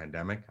during the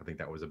pandemic. I think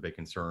that was a big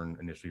concern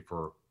initially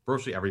for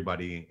virtually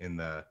everybody in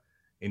the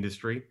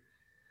industry.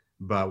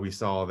 But we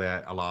saw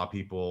that a lot of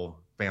people,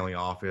 family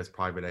office,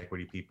 private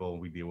equity people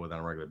we deal with on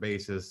a regular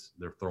basis,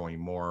 they're throwing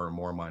more and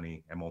more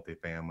money at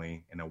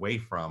multifamily and away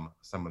from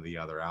some of the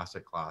other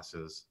asset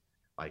classes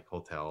like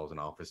hotels and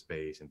office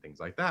space and things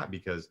like that,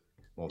 because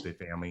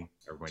multifamily,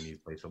 everybody needs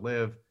a place to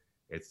live.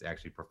 It's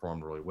actually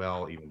performed really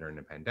well even during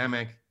the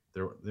pandemic.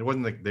 There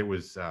wasn't like there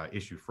was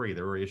issue free.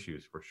 There were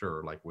issues for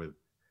sure, like with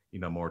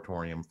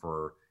moratorium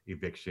for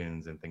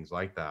evictions and things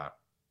like that.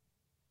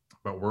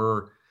 But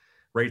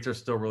rates are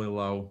still really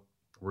low.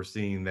 We're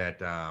seeing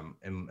that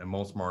in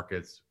most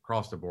markets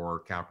across the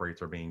board, cap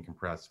rates are being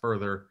compressed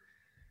further.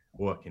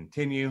 Will it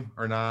continue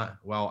or not?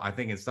 Well, I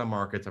think in some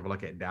markets, if I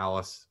look at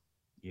Dallas,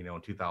 in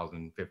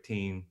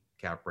 2015,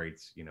 cap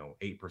rates,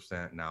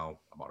 8%, now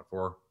about a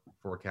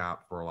four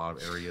cap for a lot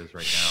of areas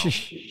right now.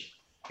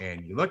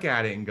 And you look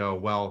at it and go,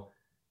 well,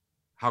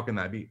 how can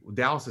that be? Well,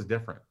 Dallas is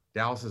different.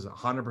 Dallas is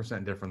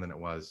 100% different than it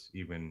was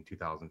even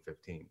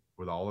 2015,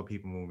 with all the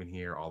people moving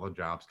here, all the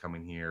jobs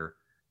coming here.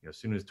 As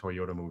soon as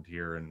Toyota moved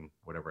here and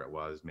whatever it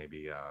was,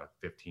 maybe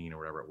 15 or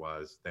whatever it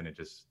was, then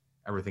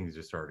everything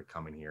just started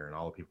coming here, and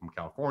all the people from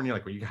California,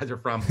 like where you guys are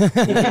from,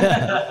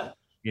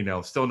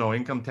 still no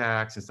income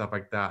tax and stuff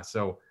like that.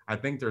 So I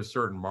think there's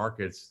certain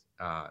markets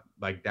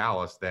like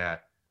Dallas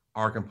that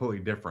are completely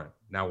different.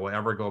 Now, will it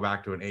ever go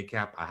back to an 8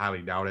 cap? I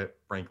highly doubt it,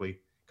 frankly.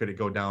 Could it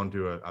go down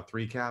to a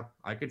 3 cap?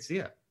 I could see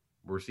it.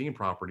 We're seeing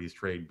properties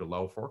trade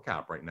below 4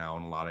 cap right now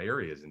in a lot of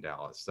areas in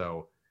Dallas.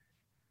 So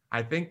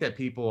I think that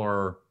people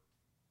are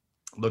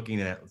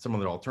looking at some of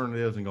the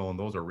alternatives and going,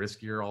 those are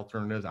riskier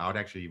alternatives. I would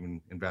actually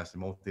even invest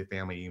in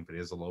multifamily, even if it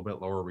is a little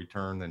bit lower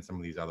return than some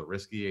of these other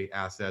risky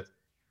assets.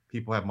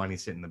 People have money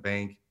sitting in the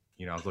bank.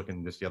 I was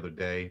looking just the other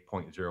day,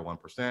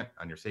 0.01%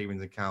 on your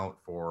savings account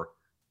for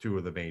 2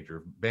 of the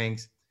major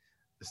banks.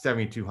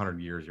 7,200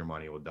 years, your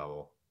money will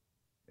double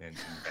in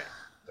bank.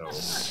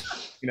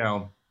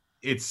 So,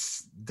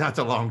 that's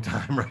a long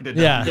time, right?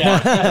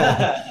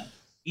 Yeah.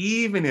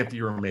 Even if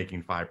you were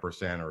making 5%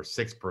 or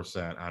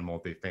 6% on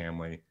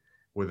multifamily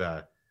with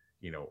a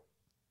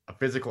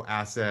physical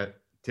asset,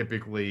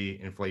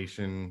 typically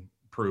inflation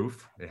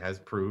proof, it has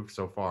proof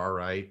so far,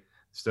 right?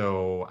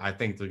 So I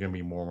think there's going to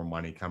be more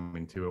money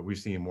coming to it. We've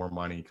seen more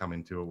money come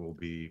into it. Will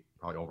be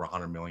probably over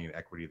 100 million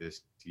equity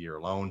this year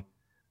alone.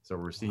 So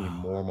we're seeing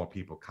more and more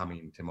people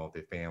coming to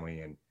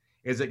multifamily. And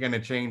is it going to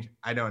change?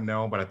 I don't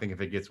know, but I think if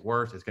it gets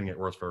worse, it's going to get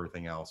worse for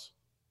everything else.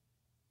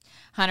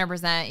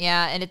 100%.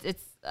 Yeah. And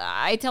it's,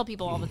 I tell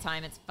people all the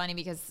time, it's funny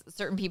because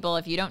certain people,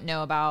 if you don't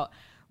know about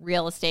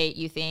real estate,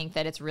 you think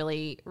that it's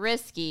really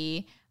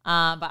risky.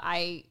 But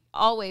I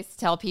always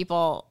tell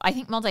people, I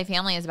think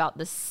multifamily is about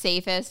the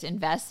safest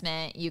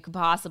investment you could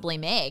possibly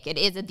make. It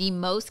is the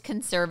most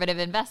conservative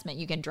investment.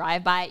 You can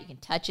drive by it, you can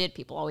touch it.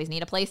 People always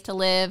need a place to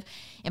live.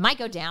 It might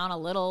go down a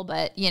little,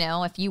 but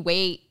if you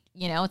wait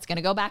it's going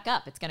to go back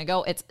up. It's going to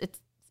go, it's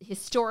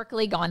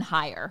historically gone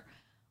higher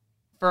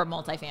for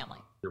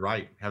multifamily. You're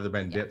right. Have there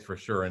been dips for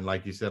sure? And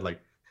like you said, like,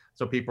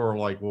 so people are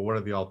like, well, what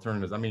are the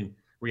alternatives? I mean,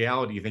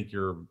 reality, you think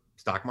your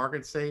stock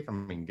market's safe? I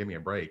mean, give me a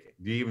break.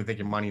 Do you even think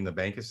your money in the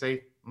bank is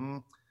safe?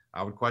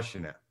 I would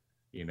question it,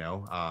 Yeah,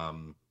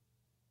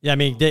 I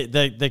mean,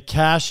 the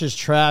cash is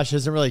trash.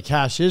 Isn't really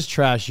cash is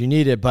trash. You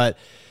need it, but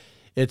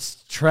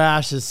it's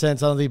trash in the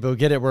sense I don't think people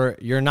get it where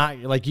you're not,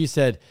 like you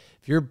said,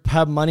 if you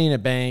have money in a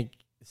bank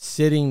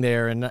sitting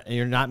there and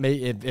you're not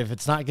if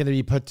it's not going to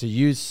be put to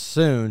use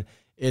soon,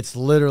 it's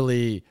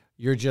literally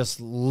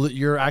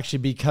you're actually,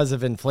 because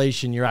of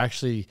inflation, you're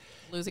actually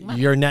losing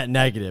money. You're net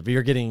negative.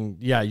 You're getting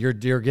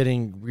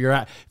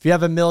if you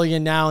have $1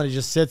 million now and it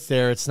just sits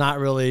there, it's not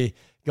really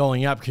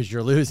going up because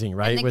you're losing,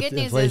 right? And the with good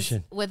news inflation.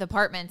 is with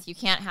apartments, you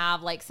can't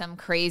have like some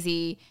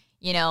crazy,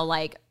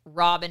 like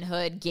Robin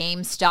Hood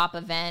GameStop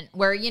event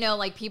where,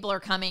 like people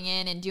are coming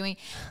in and doing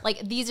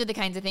like, these are the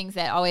kinds of things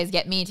that always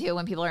get me too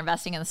when people are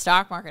investing in the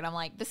stock market. I'm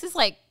like, this is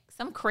like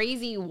some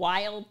crazy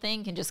wild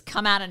thing can just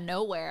come out of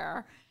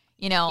nowhere.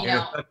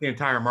 The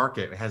entire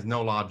market has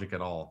no logic at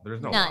all.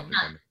 There's no logic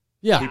in it.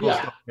 Yeah. People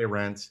still pay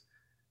rent.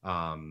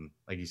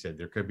 Like you said,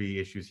 there could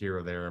be issues here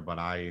or there, but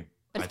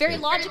it's very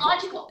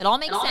logical. It all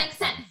makes sense.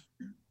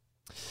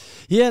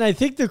 Yeah, and I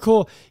think Grant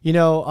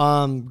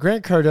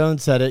Cardone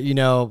said it,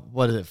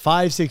 what is it,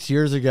 5-6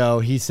 years ago,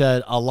 he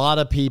said a lot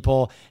of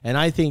people, and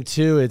I think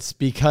too, it's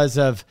because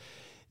of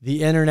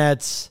the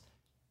internet's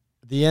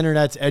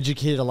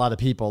educated a lot of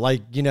people.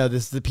 Like,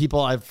 the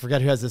people, I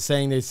forget who has the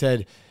saying, they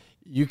said,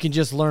 you can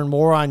just learn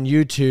more on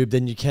YouTube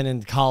than you can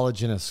in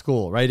college in a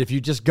school, right? If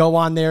you just go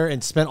on there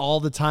and spend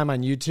all the time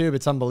on YouTube,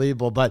 it's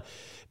unbelievable. But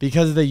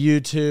because of the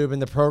YouTube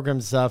and the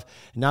program stuff,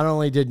 not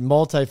only did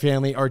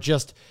multifamily or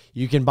just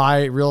you can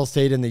buy real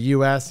estate in the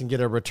US and get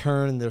a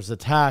return and there's a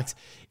tax,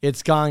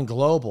 it's gone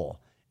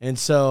global. And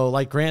so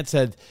like Grant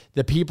said,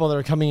 the people that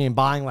are coming in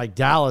buying like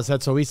Dallas,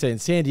 that's what we say. In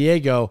San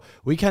Diego,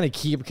 we kind of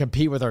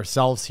compete with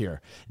ourselves here.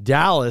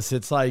 Dallas,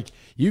 it's like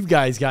you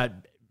guys got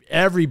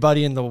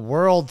everybody in the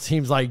world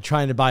seems like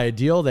trying to buy a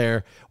deal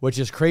there, which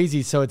is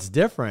crazy. So it's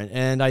different.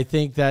 And I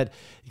think that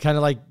kind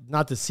of like,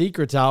 not the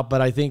secret's out, but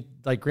I think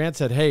like Grant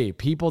said, hey,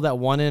 people that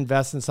want to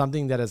invest in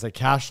something that is a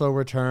cash flow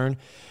return,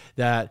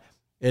 that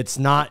it's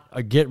not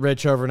a get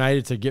rich overnight,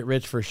 it's a get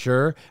rich for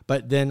sure.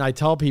 But then I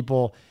tell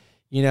people,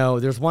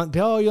 there's you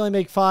only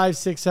make 5,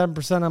 6,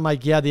 7%. I'm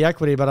like, yeah, the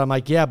equity. But I'm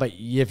like, yeah, but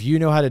if you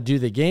know how to do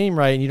the game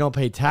right and you don't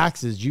pay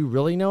taxes, do you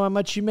really know how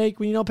much you make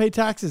when you don't pay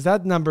taxes?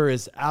 That number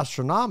is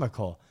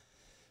astronomical.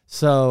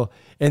 So,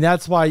 and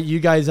that's why you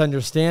guys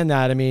understand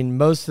that. I mean,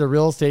 most of the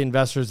real estate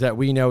investors that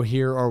we know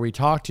here or we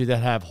talk to that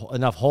have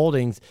enough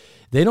holdings,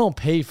 they don't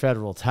pay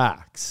federal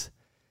tax.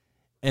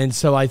 And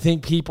so I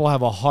think people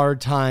have a hard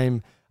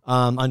time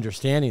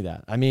understanding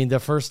that. I mean, the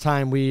first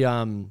time we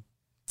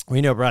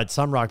know Brad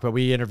Sumrock, but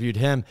we interviewed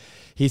him.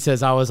 He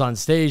says, I was on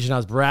stage and I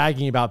was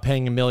bragging about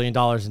paying $1 million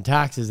in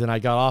taxes. And I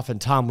got off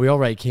and Tom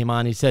Wheelwright came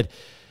on. He said,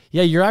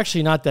 yeah, you're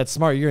actually not that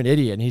smart. You're an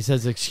idiot. And he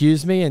says,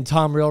 excuse me. And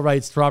Tom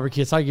Wheelwright's to Robert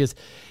Kiyosaki goes,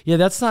 yeah,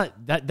 that's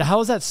not that. How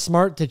is that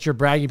smart that you're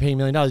bragging paying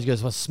 $1 million? He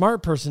goes, well, a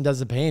smart person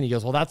doesn't pay any. He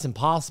goes, well, that's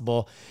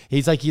impossible.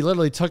 He's like, he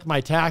literally took my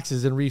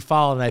taxes and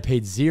refiled and I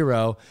paid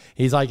 $0.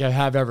 He's like, I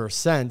have ever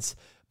since.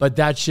 But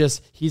that's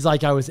just, he's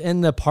like, I was in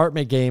the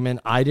apartment game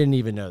and I didn't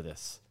even know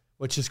this,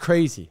 which is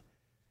crazy.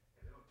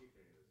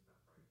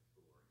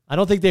 I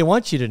don't think they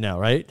want you to know,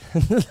 right?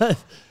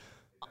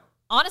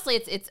 Honestly,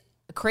 it's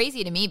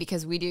crazy to me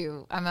because I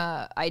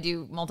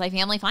do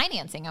multifamily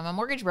financing. I'm a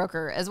mortgage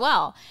broker as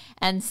well.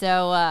 And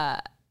so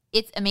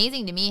it's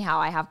amazing to me how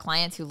I have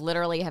clients who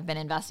literally have been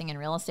investing in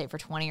real estate for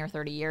 20 or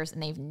 30 years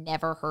and they've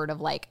never heard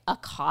of like a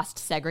cost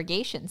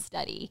segregation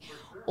study,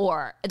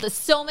 or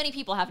so many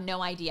people have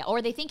no idea,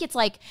 or they think it's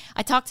like,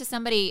 I talked to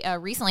somebody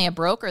recently, a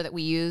broker that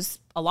we use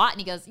a lot,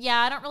 and he goes, yeah,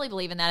 I don't really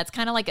believe in that. It's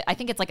kind of like, I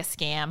think it's like a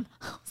scam.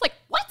 I was like,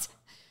 what?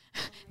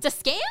 It's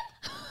a scam?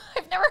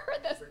 I've never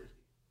heard this.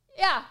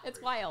 Yeah,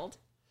 it's wild.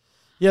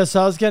 Yeah,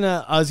 so I was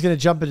gonna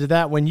jump into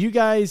that. When you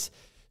guys,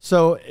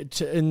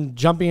 in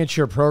jumping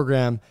into your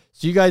program,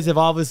 so you guys have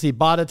obviously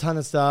bought a ton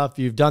of stuff.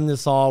 You've done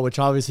this all, which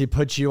obviously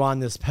puts you on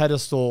this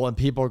pedestal, and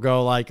people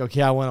go like,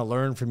 okay, I want to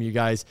learn from you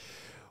guys.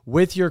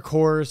 With your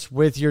course,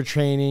 with your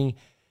training,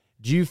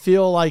 do you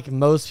feel like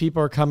most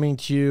people are coming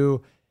to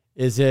you?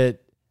 Is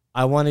it,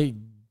 I want to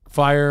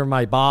fire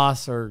my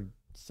boss or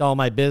sell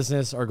my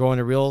business or go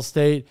into real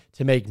estate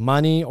to make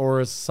money?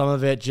 Or is some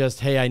of it just,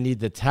 hey, I need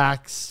the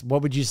tax?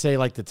 What would you say,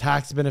 like the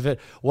tax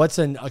benefit? What's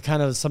a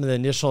kind of some of the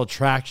initial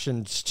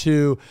attractions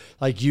to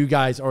like you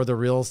guys or the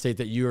real estate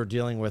that you are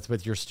dealing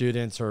with your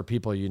students or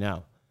people you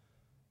know?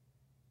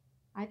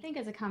 I think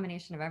it's a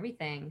combination of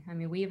everything. I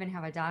mean, we even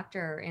have a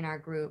doctor in our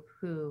group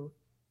who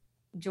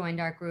joined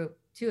our group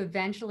to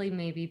eventually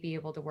maybe be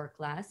able to work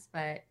less.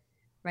 But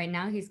right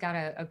now he's got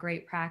a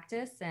great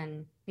practice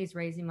and he's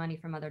raising money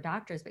from other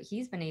doctors, but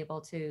he's been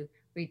able to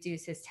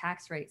reduce his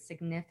tax rate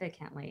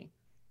significantly.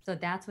 So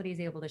that's what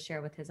he's able to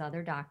share with his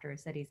other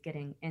doctors, that he's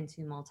getting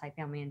into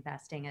multifamily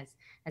investing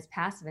as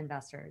passive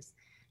investors.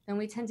 then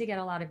we tend to get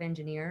a lot of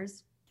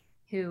engineers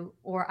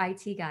or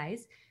IT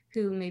guys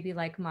who maybe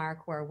like Mark,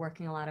 who are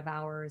working a lot of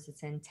hours,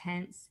 it's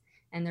intense,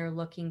 and they're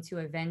looking to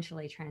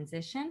eventually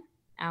transition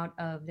out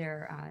of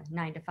their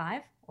 9 to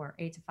 5 or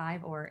 8 to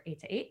 5 or 8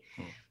 to 8.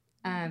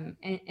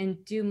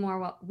 And do more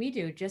what we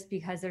do, just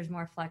because there's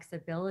more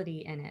flexibility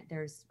in it.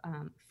 There's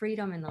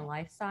freedom in the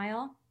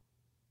lifestyle,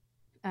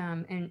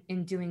 and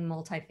in doing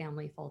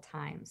multifamily full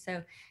time.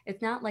 So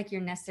it's not like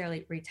you're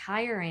necessarily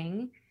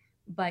retiring,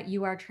 but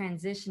you are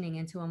transitioning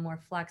into a more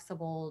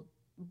flexible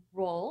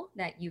role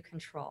that you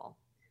control.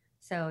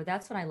 So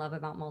that's what I love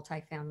about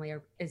multifamily,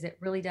 is it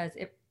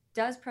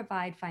does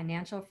provide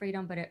financial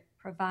freedom, but it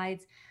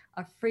provides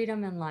a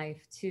freedom in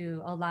life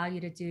to allow you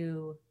to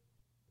do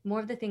more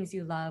of the things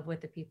you love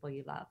with the people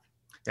you love.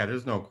 Yeah,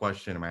 there's no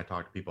question. I mean, I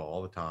talk to people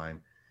all the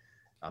time,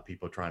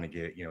 people trying to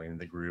get, in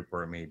the group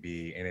where it may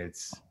be. And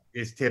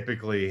it's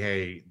typically,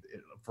 hey,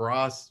 for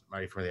us,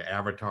 right, for the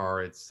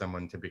avatar, it's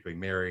someone typically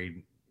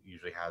married,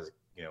 usually has,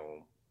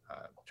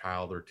 a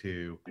child or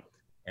two,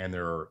 and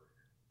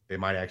they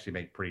might actually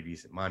make pretty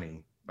decent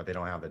money, but they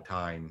don't have the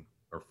time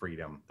or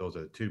freedom. Those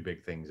are the two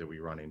big things that we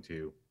run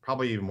into,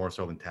 probably even more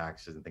so than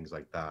taxes and things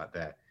like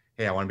that,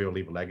 hey, I want to be able to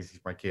leave a legacy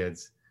for my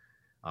kids.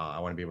 I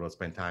want to be able to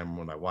spend time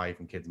with my wife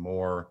and kids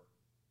more,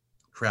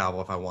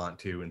 travel if I want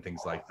to, and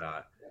things like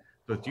that.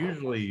 So it's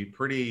usually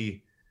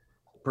pretty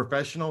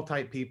professional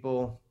type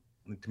people.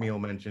 Camille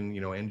mentioned,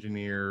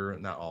 engineer,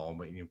 not all,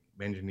 but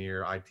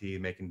engineer,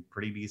 IT, making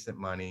pretty decent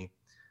money.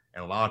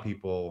 And a lot of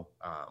people,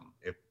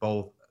 if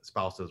both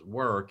spouses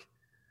work,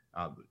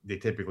 they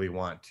typically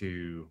want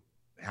to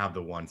have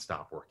the one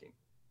stop working.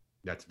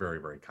 That's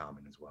very, very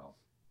common as well.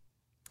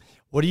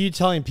 What are you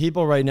telling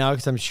people right now?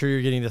 Because I'm sure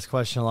you're getting this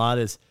question a lot,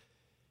 is,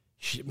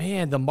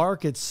 man, the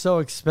market's so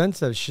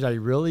expensive. Should I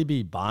really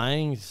be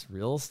buying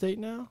real estate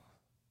now?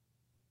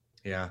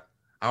 Yeah.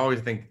 I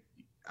think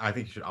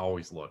you should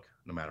always look,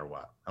 no matter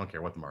what. I don't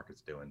care what the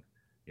market's doing.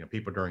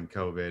 People during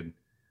COVID,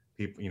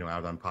 I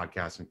was on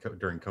podcasts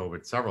during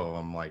COVID, several of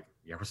them like,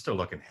 yeah, we're still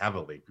looking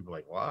heavily. People are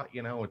like, what?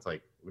 It's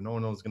like, no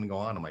one knows what's going to go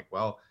on. I'm like,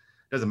 well,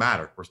 it doesn't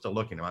matter. We're still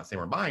looking. I'm not saying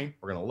we're buying.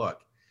 We're going to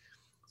look.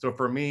 So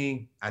for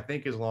me, I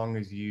think as long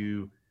as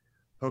you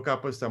hook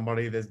up with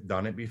somebody that's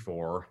done it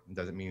before, it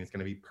doesn't mean it's going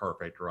to be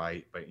perfect,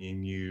 right? But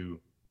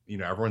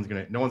no one's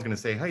going to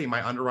say, hey,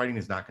 my underwriting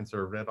is not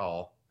conservative at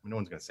all. No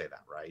one's going to say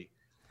that, right?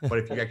 But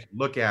if you actually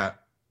look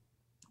at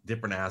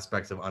different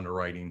aspects of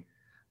underwriting,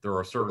 there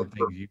are certain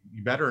things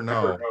you better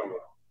know.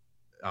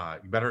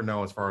 You better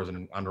know as far as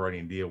an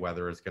underwriting deal,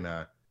 whether it's going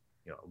to,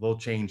 a little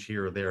change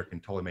here or there can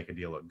totally make a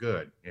deal look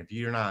good. And if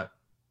you're not,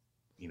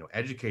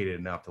 educated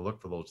enough to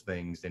look for those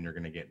things, then you're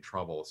going to get in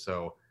trouble.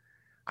 So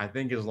I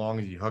think as long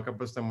as you hook up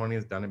with somebody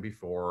who's done it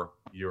before,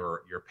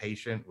 you're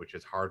patient, which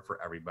is hard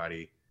for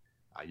everybody.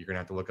 You're going to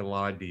have to look at a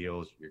lot of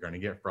deals. You're going to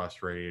get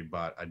frustrated,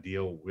 but a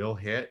deal will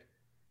hit.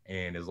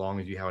 And as long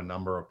as you have a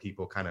number of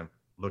people kind of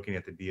looking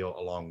at the deal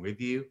along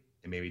with you,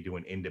 and maybe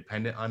doing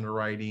independent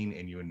underwriting,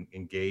 and you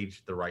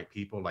engage the right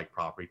people like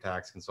property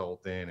tax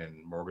consultant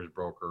and mortgage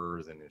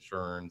brokers and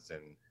insurance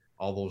and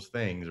all those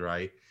things,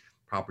 right?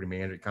 Property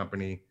management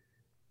company,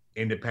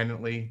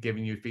 independently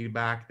giving you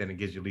feedback, then it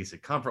gives you at least a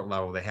comfort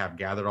level. They have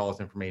gathered all this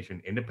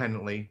information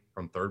independently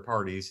from third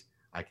parties.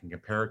 I can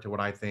compare it to what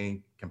I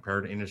think, compare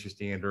it to industry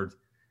standards,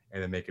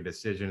 and then make a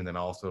decision, and then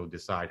also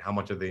decide how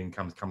much of the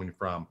income is coming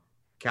from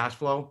cash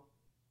flow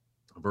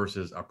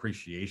versus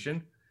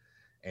appreciation.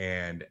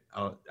 And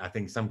I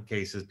think some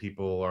cases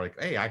people are like,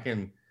 hey,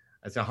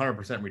 it's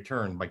 100%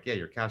 return. Like, yeah,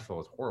 your cash flow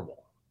is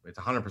horrible. It's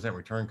 100%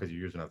 return because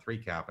you're using a 3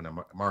 cap in a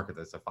market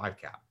that's a 5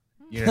 cap.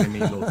 You know what I mean?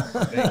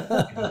 Those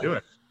things, people do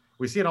it.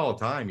 We see it all the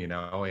time,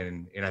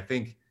 and I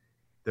think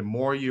the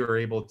more you're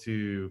able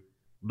to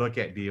look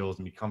at deals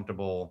and be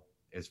comfortable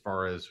as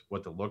far as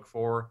what to look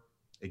for,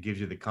 it gives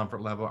you the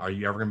comfort level. Are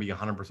you ever going to be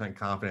 100%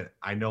 confident?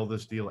 I know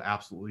this deal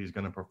absolutely is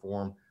going to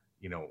perform,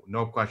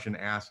 no question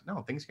asked.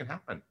 No, things can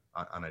happen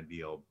on a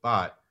deal,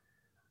 but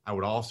I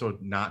would also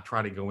not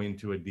try to go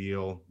into a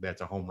deal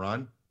that's a home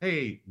run.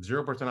 Hey,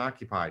 0%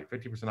 occupied,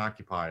 50%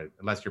 occupied,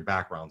 unless your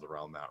background's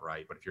around that,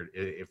 right? But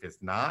if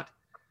it's not,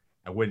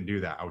 I wouldn't do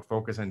that. I would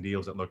focus on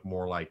deals that look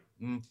more like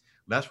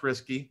less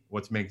risky.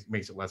 What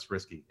makes it less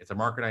risky? It's a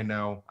market I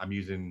know. I'm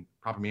using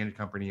property management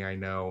company I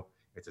know.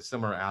 It's a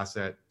similar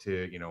asset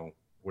to,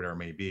 whatever it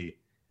may be.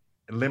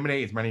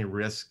 Eliminate as many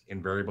risks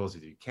and variables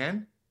as you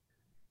can.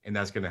 And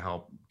that's going to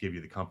help give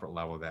you the comfort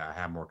level that I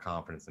have more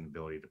confidence and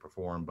ability to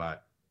perform.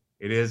 But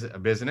it is a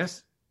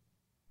business,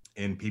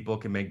 and people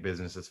can make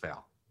businesses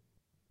fail.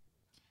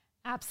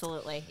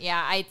 Absolutely.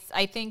 Yeah.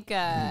 I think,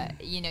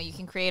 you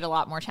can create a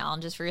lot more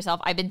challenges for yourself.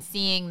 I've been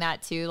seeing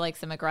that too, like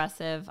some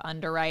aggressive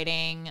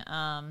underwriting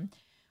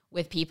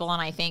with people.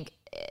 And I think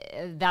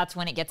that's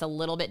when it gets a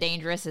little bit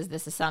dangerous, is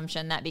this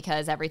assumption that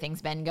because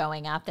everything's been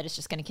going up, that it's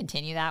just going to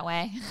continue that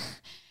way.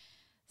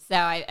 So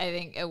I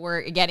think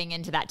we're getting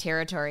into that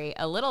territory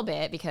a little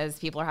bit, because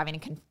people are having to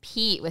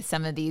compete with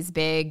some of these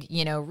big,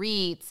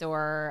 REITs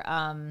or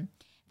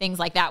things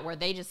like that, where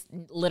they just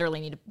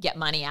literally need to get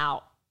money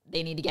out.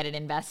 They need to get it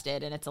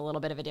invested, and it's a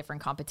little bit of a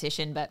different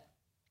competition. But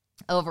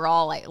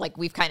overall, like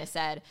we've kind of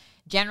said,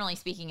 generally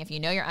speaking, if you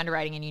know your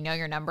underwriting and you know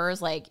your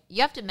numbers, like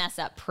you have to mess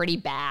up pretty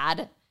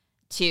bad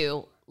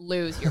to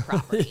lose your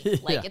property.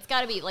 Like it's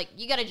got to be like,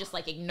 you got to just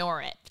like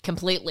ignore it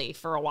completely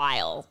for a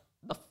while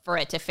for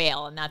it to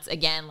fail. And that's,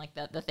 again, like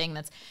the thing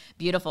that's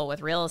beautiful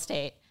with real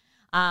estate.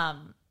 I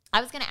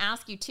was going to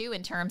ask you too,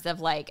 in terms of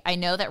like, I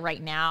know that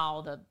right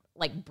now the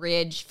like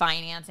bridge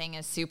financing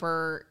is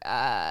super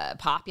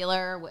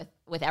popular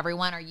with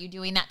everyone. Are you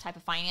doing that type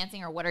of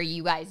financing, or what are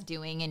you guys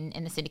doing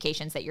in the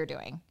syndications that you're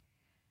doing?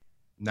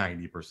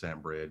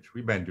 90% bridge.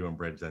 We've been doing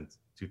bridge since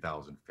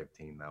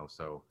 2015 though.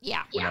 So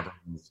Yeah. whenever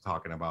everyone's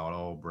talking about,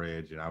 oh,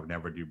 bridge, and I would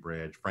never do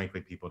bridge,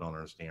 frankly, people don't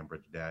understand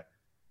bridge debt.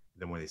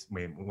 Then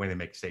when they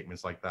make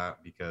statements like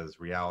that, because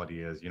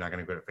reality is you're not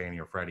going to go to Fannie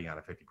or Freddie on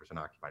a 50%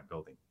 occupied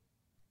building.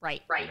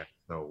 Right. You know?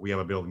 So we have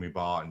a building we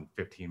bought in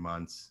 15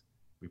 months.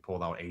 We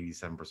pulled out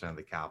 87% of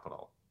the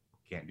capital.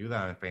 Can't do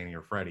that on Fannie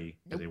or Freddie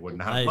because they would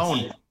not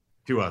loan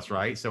to us,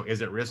 right? So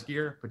is it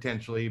riskier?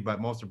 Potentially, but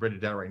most of bridge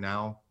debt right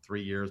now,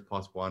 3 years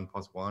plus one,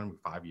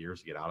 5 years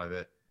to get out of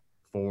it,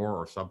 4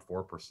 or sub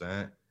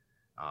 4%.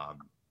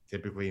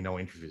 Typically no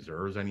interest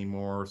reserves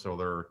anymore. So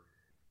their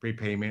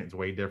prepayment is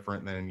way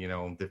different than,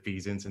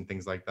 defeasance and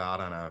things like that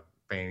on a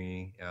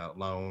Fannie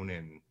loan,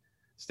 and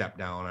step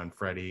down on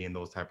Freddie and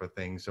those type of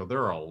things. So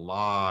there are a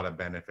lot of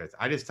benefits.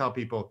 I just tell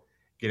people,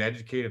 get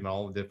educated in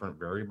all the different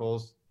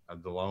variables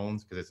of the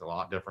loans, because it's a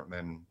lot different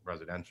than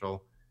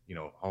residential,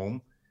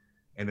 home,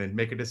 and then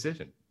make a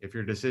decision. If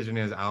your decision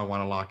is, I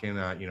want to lock in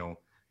a,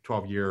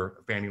 12-year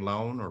Fannie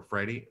loan or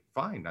Freddie,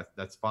 fine,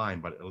 that's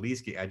fine. But at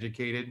least get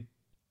educated.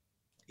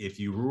 If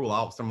you rule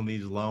out some of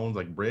these loans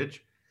like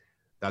bridge,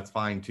 that's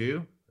fine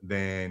too.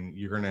 Then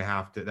you're going to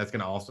have to, that's going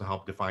to also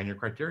help define your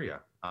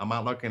criteria. I'm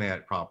not looking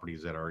at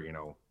properties that are,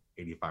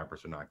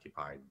 85%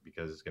 occupied,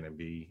 because it's going to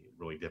be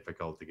really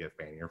difficult to get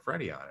Fannie or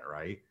Freddie on it,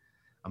 right?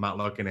 I'm not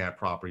looking at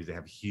properties that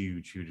have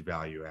huge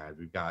value adds.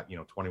 We've got,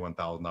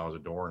 $21,000 a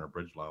door in a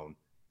bridge loan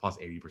plus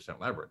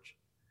 80% leverage.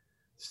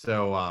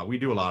 So we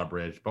do a lot of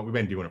bridge, but we've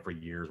been doing it for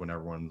years when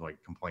everyone's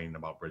like complaining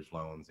about bridge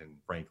loans. And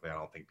frankly, I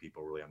don't think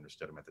people really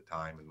understood them at the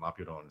time. And a lot of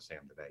people don't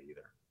understand them today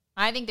either.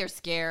 I think they're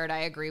scared. I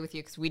agree with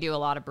you, because we do a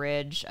lot of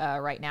bridge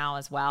right now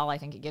as well. I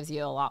think it gives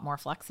you a lot more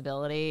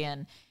flexibility,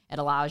 and it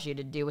allows you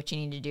to do what you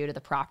need to do to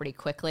the property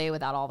quickly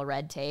without all the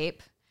red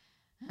tape.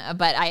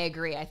 But I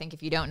agree. I think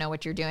if you don't know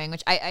what you're doing,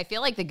 which I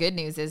feel like the good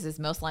news is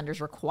most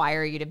lenders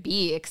require you to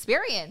be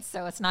experienced.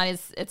 So it's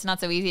not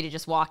so easy to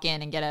just walk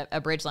in and get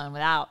a bridge loan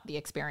without the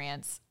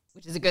experience,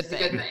 which is a good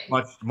thing.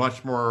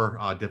 Much more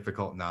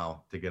difficult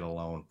now to get a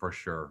loan, for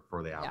sure,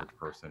 for the average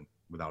person,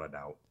 without a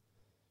doubt.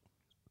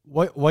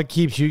 What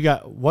keeps you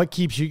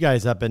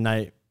guys up at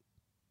night?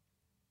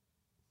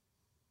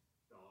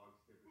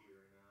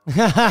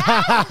 Because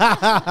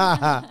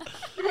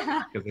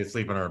they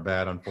sleep in our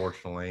bed,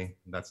 unfortunately.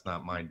 That's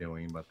not my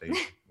doing, but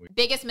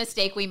Biggest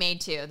mistake we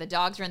made too. The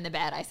dogs are in the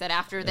bed. I said,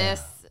 after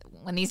this,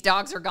 when these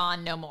dogs are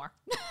gone, no more.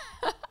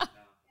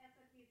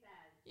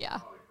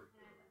 Yeah.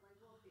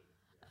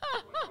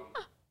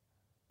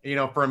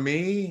 For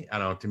me, I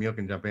don't know, Tamil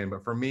can jump in,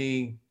 but for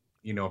me,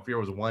 if it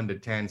was 1 to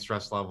 10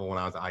 stress level when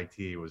I was IT,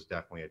 it was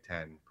definitely a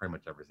 10 pretty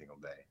much every single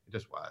day. It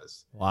just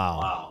was.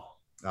 Wow.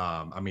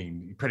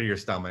 You put it in your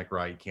stomach,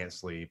 right? You can't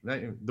sleep.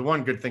 The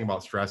one good thing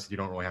about stress is you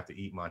don't really have to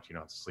eat much. You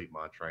don't have to sleep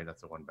much, right?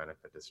 That's the one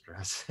benefit to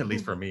stress, at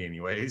least for me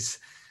anyways.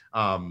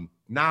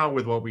 Now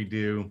with what we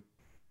do,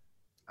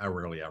 I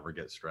rarely ever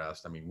get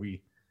stressed.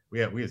 We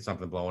had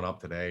something blowing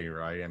up today,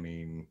 right?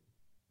 I'm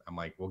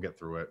like, we'll get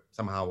through it.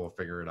 Somehow we'll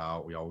figure it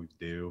out. We always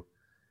do.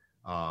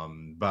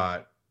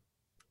 But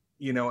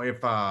if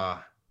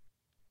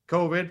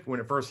COVID, when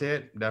it first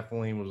hit,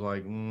 definitely was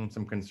like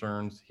some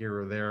concerns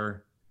here or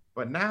there.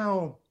 But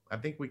now I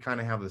think we kind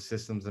of have the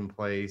systems in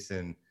place,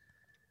 and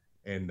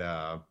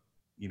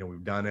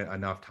we've done it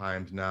enough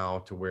times now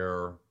to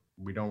where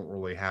we don't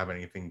really have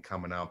anything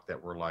coming up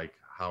that we're like,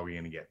 how are we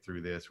going to get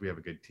through this? We have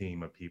a good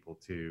team of people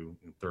too,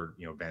 and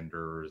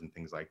vendors and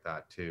things like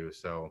that too.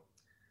 So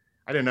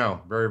I don't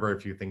know. Very, very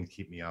few things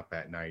keep me up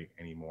at night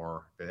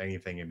anymore. If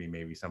anything, it'd be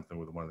maybe something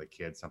with one of the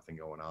kids, something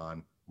going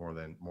on more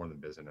than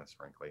business,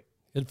 frankly.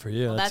 Good for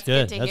you. Well, that's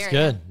good. To that's hear.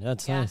 good.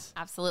 That's nice.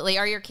 Absolutely.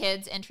 Are your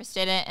kids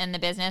interested in the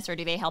business, or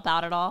do they help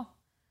out at all?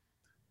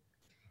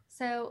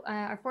 So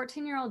our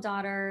 14-year-old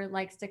daughter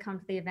likes to come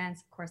to the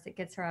events. Of course, it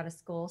gets her out of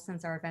school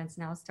since our events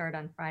now start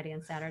on Friday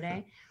and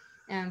Saturday.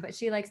 But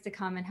she likes to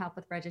come and help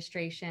with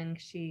registration.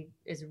 She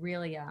is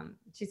really,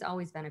 she's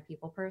always been a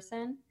people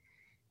person.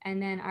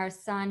 And then our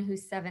son,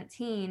 who's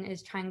 17,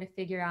 is trying to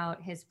figure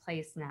out his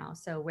place now.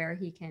 So where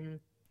he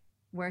can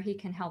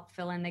help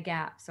fill in the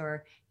gaps.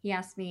 Or he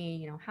asked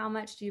me, how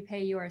much do you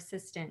pay your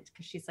assistant?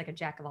 Because she's like a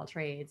jack of all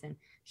trades. And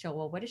she'll,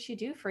 well, what does she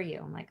do for you?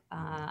 I'm like,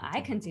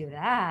 I can do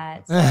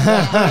that.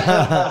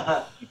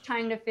 So he's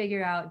trying to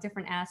figure out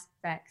different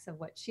aspects of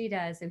what she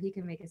does so he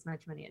can make as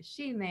much money as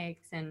she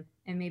makes, and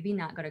maybe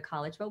not go to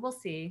college, but we'll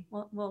see.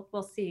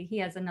 We'll see. He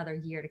has another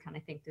year to kind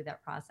of think through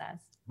that process.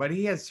 But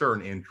he has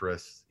certain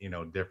interests,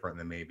 different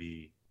than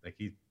maybe like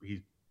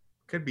he's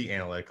could be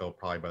analytical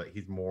probably, but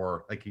he's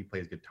more like he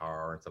plays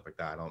guitar and stuff like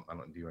that. I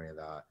don't do any of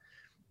that,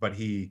 but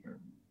he's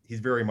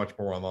very much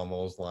more along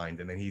those lines.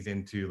 And then he's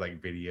into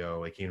like video,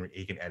 like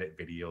he can edit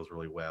videos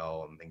really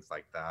well and things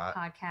like that.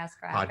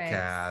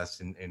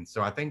 Podcasts. And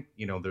so I think,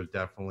 there's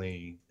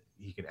definitely,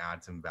 he can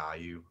add some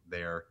value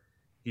there.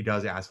 He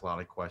does ask a lot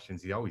of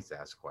questions. He always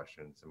asks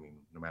questions. I mean,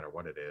 no matter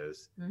what it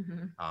is.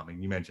 Mm-hmm.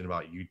 And you mentioned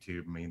about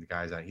YouTube. I mean, the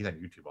guy's he's on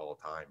YouTube all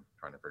the time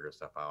trying to figure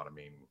stuff out. I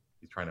mean,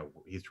 he's trying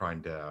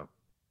to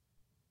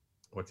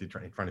what's he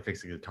trying to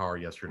fix the guitar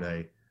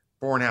yesterday?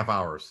 4.5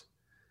 hours.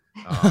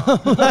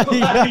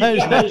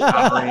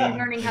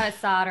 Learning how to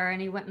solder,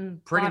 and he went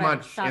and pretty bought a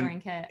much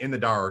soldering kit in the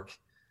dark,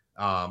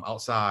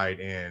 outside,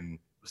 and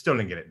still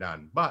didn't get it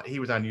done. But he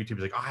was on YouTube.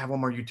 He's like, I have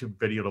one more YouTube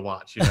video to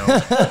watch,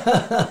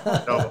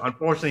 So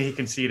unfortunately, he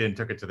conceded and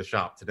took it to the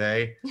shop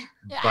today.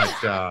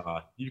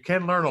 But you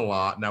can learn a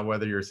lot. Now,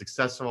 whether you're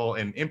successful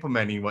in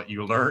implementing what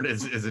you learned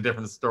is a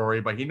different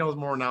story. But he knows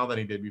more now than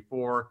he did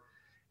before.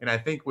 And I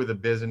think with a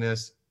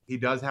business, he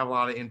does have a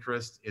lot of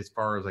interest as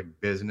far as like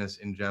business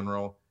in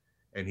general.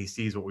 And he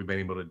sees what we've been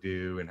able to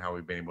do and how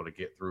we've been able to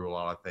get through a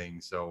lot of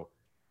things. So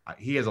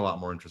he has a lot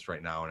more interest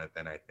right now in it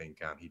than I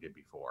think he did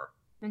before.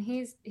 And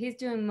he's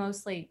doing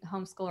mostly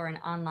homeschool or an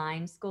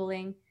online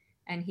schooling,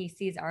 and he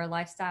sees our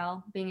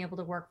lifestyle, being able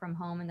to work from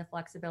home and the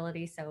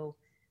flexibility. So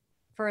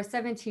for a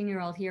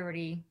 17-year-old, he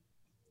already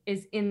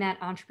is in that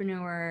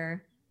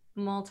entrepreneur,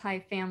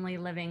 multi-family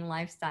living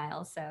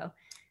lifestyle. So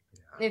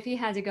if he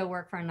had to go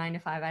work for a 9 to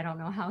 5, I don't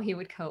know how he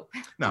would cope.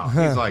 No,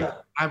 he's like,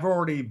 I've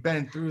already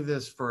been through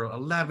this for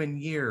 11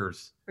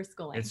 years for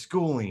schooling. And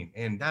schooling,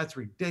 and that's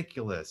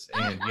ridiculous.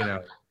 And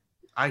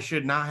I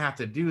should not have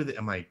to do that.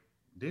 I'm like,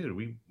 dude,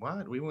 we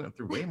went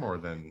through way more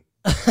than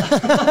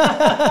 16 hours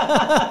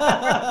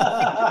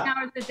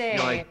a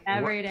day,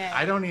 every day.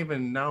 I don't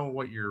even know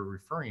what you're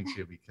referring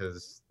to,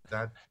 because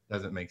that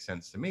doesn't make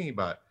sense to me.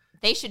 But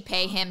they should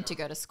pay him to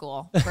go to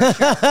school. For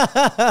sure.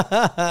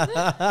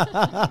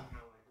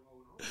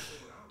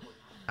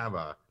 Have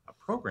a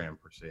program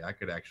per se. I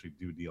could actually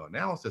do deal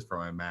analysis for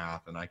my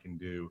math, and I can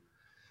do,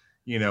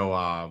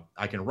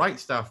 I can write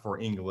stuff for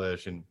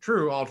English, and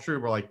all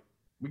true. But like,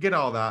 we get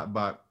all that,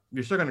 but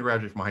you're still going to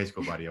graduate from high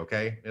school, buddy.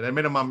 Okay. At a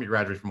minimum, you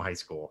graduate from high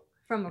school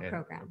from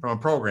a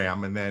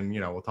program. And then,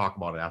 we'll talk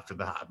about it after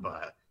that,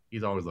 but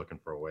he's always looking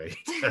for a way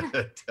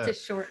to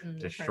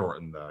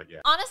shorten the.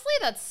 Honestly,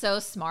 that's so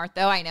smart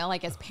though. I know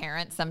like as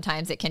parents,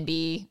 sometimes it can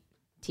be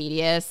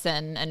tedious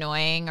and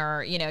annoying,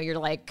 or, you're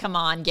like, come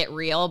on, get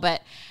real.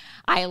 But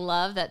I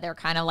love that they're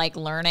kind of like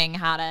learning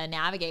how to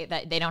navigate,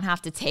 that they don't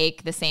have to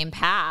take the same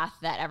path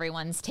that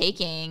everyone's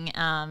taking.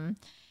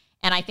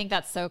 And I think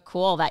that's so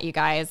cool that you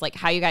guys, like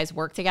how you guys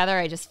work together.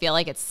 I just feel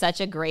like it's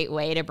such a great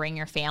way to bring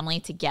your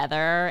family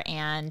together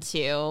and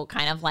to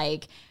kind of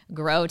like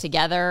grow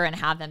together and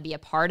have them be a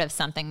part of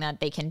something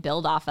that they can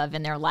build off of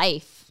in their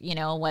life,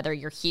 whether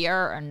you're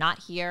here or not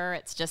here.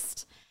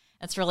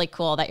 It's really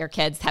cool that your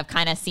kids have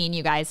kind of seen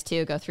you guys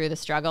too go through the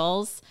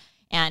struggles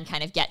and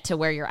kind of get to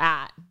where you're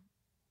at.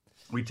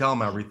 We tell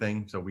them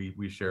everything. So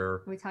we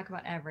share. We talk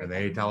about everything. And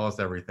they tell us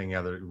everything.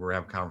 We're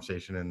having a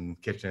conversation in the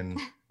kitchen.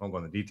 Won't go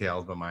into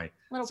details, but my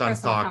little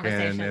son's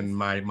talking, and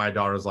my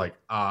daughter's like,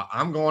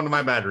 I'm going to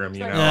my bedroom,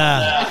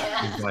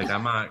 Yeah. He's like,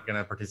 I'm not going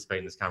to participate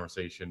in this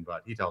conversation,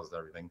 but he tells us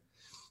everything.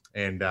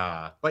 And,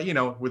 but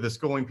with the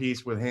schooling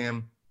piece with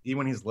him, even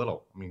when he's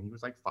little, I mean, he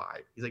was like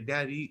 5. He's like,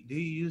 Dad, do you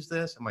use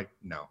this? I'm like,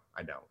 no,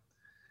 I don't.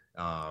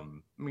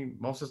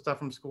 Most of the stuff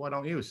from school I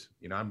don't use.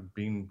 I'm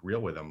being real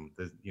with them.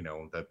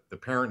 The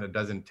parent that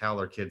doesn't tell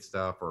their kids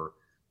stuff, or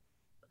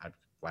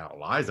flat out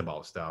lies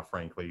about stuff,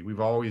 frankly, we've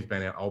always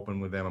been open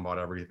with them about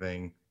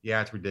everything.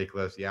 Yeah, it's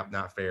ridiculous. Yeah,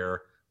 not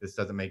fair. This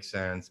doesn't make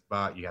sense,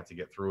 but you have to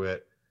get through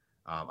it,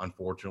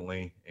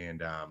 unfortunately.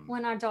 And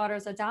when our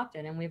daughter's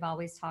adopted, and we've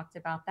always talked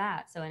about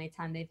that. So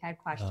anytime they've had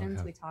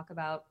questions, we talk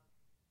about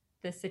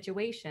the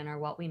situation or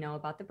what we know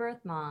about the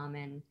birth mom,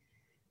 and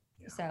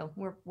so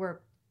we're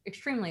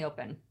extremely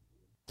open.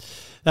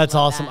 That's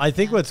awesome. I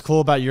think what's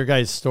cool about your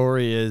guys'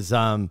 story is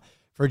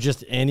for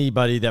just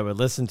anybody that would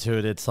listen to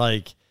it, it's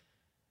like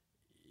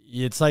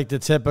the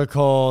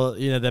typical,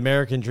 the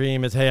American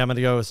dream is, hey, I'm going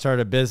to go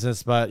start a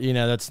business, but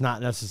that's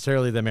not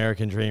necessarily the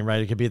American dream, right?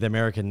 It could be the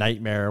American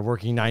nightmare,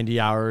 working 90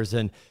 hours.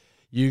 And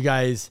you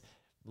guys,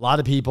 a lot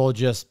of people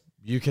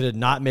you could have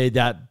not made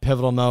that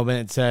pivotal moment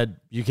and said,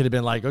 you could have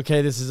been like,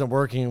 okay, this isn't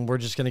working. We're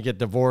just going to get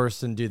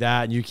divorced and do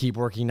that. And you keep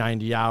working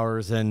 90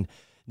 hours and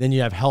then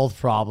you have health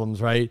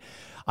problems, right?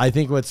 I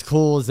think what's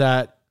cool is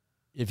that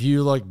if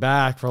you look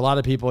back, for a lot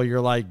of people, you're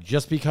like,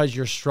 just because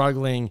you're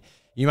struggling,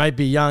 you might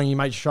be young, you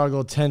might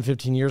struggle 10,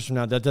 15 years from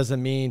now. That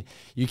doesn't mean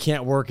you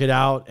can't work it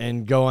out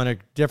and go on a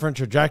different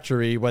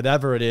trajectory,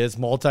 whatever it is,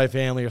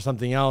 multifamily or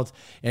something else.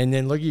 And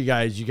then look at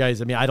you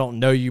guys, I don't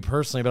know you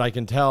personally, but I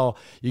can tell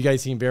you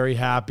guys seem very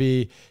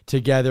happy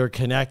together,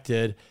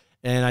 connected.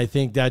 And I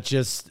think that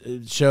just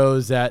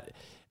shows that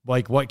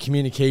like what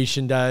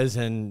communication does,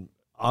 and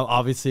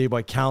obviously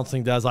what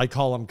counseling does. I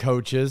call them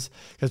coaches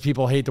because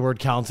people hate the word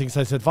counseling.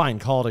 So I said, fine,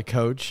 call it a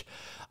coach.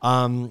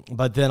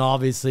 But then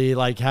obviously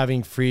like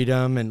having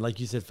freedom and like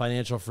you said,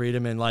 financial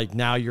freedom, and like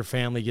now your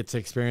family gets to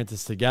experience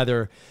this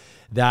together.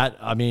 That,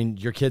 I mean,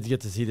 your kids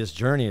get to see this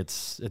journey.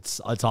 It's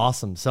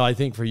awesome. So I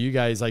think for you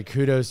guys, like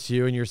kudos to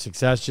you and your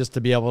success just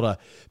to be able to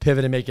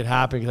pivot and make it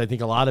happen. Because I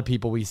think a lot of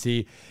people we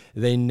see,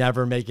 they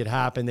never make it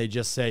happen. They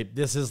just say,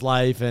 this is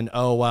life. And,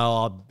 oh,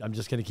 well, I'm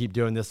just going to keep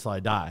doing this till I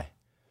die.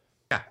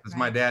 Yeah, that's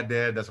my dad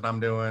did. That's what I'm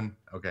doing.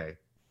 Okay.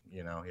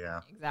 You know,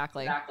 yeah.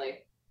 Exactly.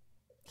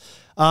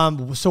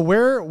 So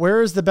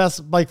where is the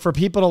best, like for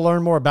people to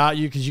learn more about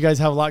you? Because you guys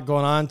have a lot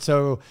going on.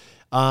 So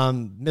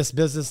Miss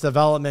Business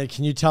Development,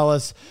 can you tell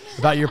us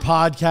about your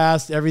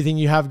podcast, everything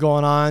you have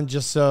going on,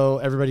 just so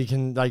everybody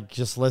can like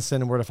just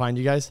listen and where to find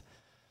you guys?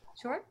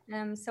 Sure.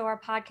 So our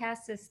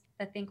podcast is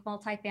the Think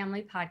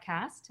Multifamily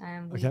podcast.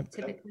 We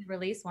typically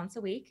release once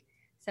a week.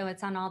 So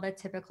it's on all the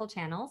typical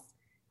channels.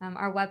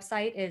 Our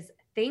website is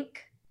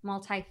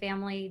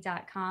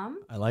thinkmultifamily.com.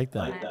 I like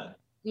that.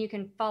 You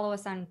can follow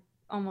us on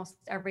almost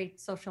every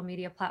social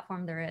media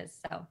platform there is.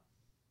 So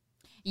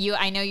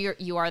I know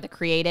you are the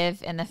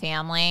creative in the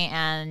family,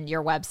 and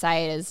your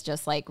website is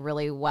just like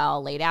really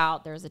well laid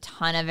out. There's a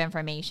ton of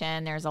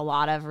information. There's a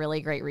lot of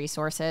really great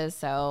resources.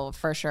 So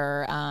for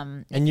sure.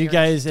 And you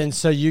guys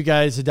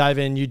dive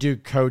in, you do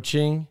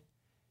coaching,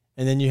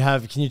 and then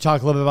can you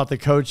talk a little bit about the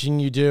coaching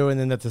you do? And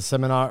then at the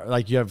seminar,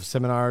 like you have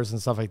seminars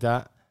and stuff like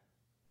that.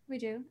 We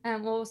do.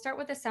 We'll start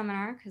with the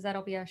seminar because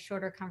that'll be a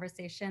shorter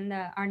conversation.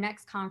 Our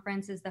next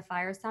conference is the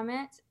Fire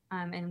Summit.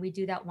 And we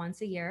do that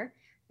once a year.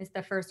 It's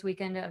the first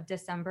weekend of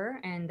December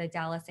in the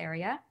Dallas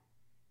area.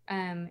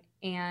 And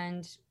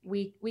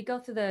we go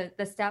through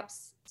the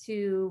steps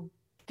to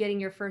getting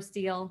your first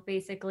deal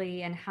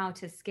basically and how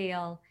to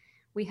scale.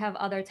 We have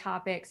other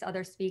topics,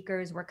 other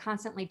speakers. We're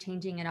constantly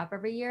changing it up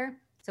every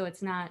year. So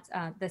it's not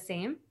the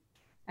same.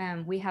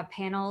 We have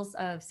panels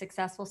of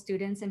successful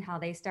students and how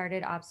they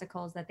started,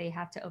 obstacles that they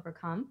have to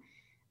overcome.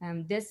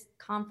 This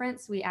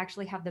conference, we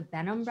actually have the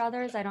Benham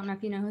brothers. I don't know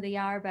if you know who they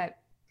are, but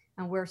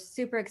we're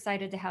super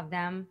excited to have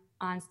them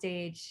on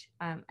stage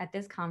at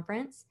this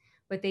conference.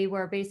 But they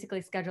were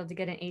basically scheduled to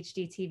get an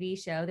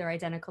HGTV show. They're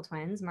identical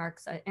twins.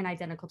 Mark's an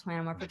identical twin.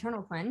 I'm a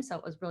fraternal twin. So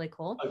it was really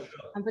cool.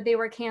 But they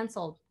were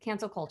cancel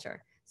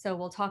culture. So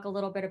we'll talk a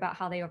little bit about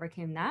how they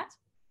overcame that.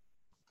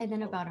 And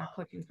then about our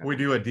coaching program. We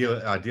do a deal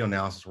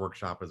analysis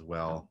workshop as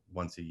well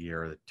once a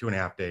year,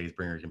 2.5 days,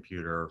 bring your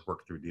computer,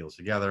 work through deals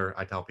together.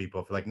 I tell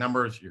people if you like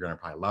numbers, you're going to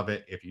probably love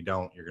it. If you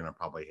don't, you're going to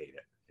probably hate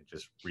it.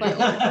 Just read it.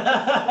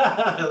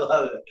 I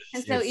love it.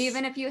 And so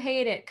even if you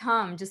hate it,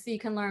 come just so you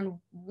can learn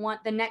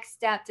the next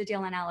step to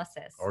deal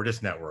analysis. Or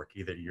just network,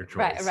 either your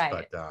choice.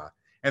 Right. But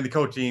and the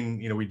coaching,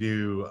 we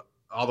do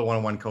all the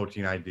one-on-one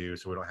coaching I do.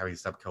 So we don't have any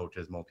sub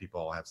coaches. Most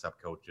people have sub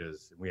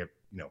coaches. We have,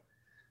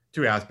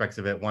 two aspects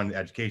of it. One, the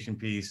education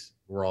piece.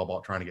 We're all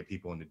about trying to get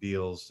people into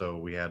deals. So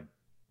we had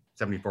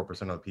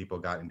 74% of the people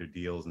got into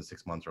deals in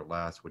 6 months or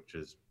less, which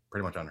is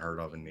pretty much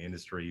unheard of in the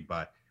industry.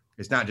 But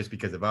it's not just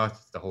because of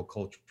us, it's the whole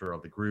culture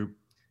of the group.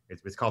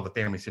 It's called the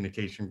Family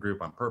Syndication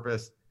Group on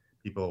purpose.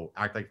 People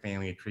act like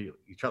family, treat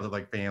each other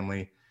like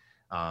family,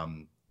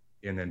 and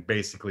then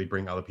basically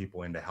bring other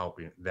people in to help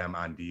them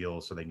on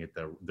deals so they can get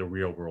the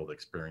real world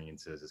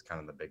experiences is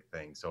kind of the big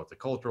thing. So it's a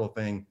cultural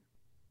thing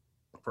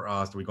for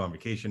us. We go on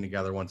vacation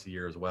together once a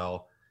year as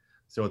well.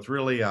 So it's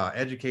really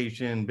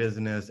education,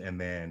 business, and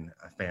then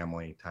a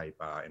family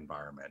type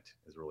environment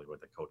is really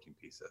what the coaching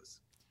piece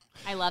is.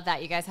 I love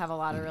that. You guys have a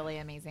lot of really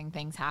amazing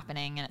things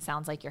happening, and it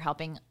sounds like you're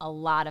helping a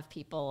lot of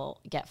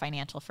people get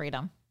financial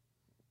freedom.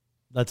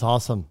 That's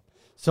awesome.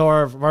 So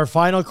our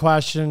final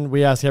question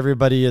we ask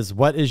everybody is,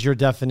 what is your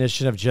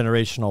definition of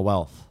generational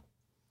wealth?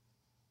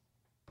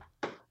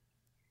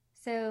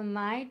 So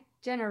my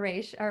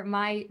generation, or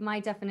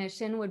my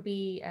definition would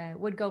be,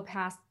 would go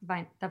past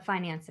the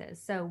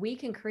finances. So we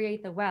can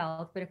create the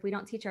wealth, but if we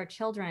don't teach our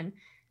children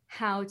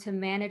how to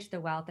manage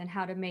the wealth and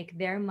how to make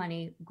their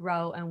money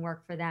grow and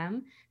work for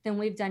them, then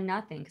we've done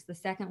nothing. Because the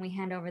second we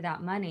hand over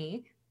that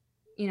money,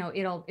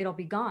 it'll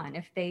be gone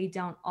if they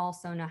don't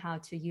also know how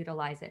to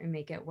utilize it and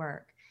make it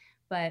work.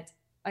 But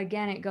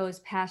again, it goes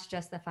past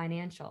just the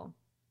financial.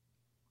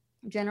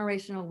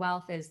 Generational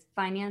wealth is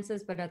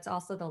finances, but it's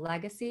also the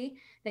legacy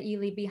that you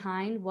leave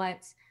behind.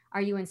 What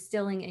are you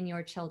instilling in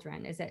your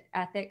children? Is it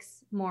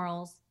ethics,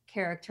 morals,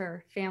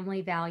 character,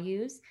 family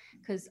values?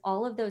 Because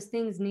all of those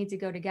things need to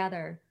go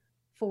together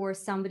for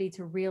somebody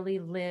to really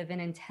live an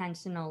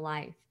intentional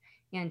life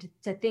and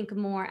to think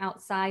more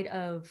outside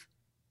of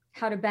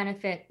how to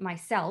benefit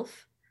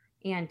myself.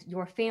 And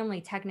your family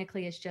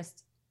technically is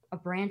just a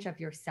branch of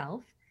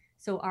yourself.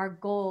 So our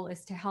goal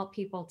is to help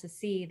people to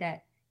see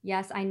that,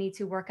 yes, I need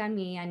to work on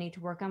me. I need to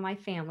work on my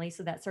family.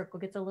 So that circle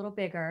gets a little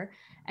bigger.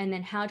 And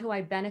then how do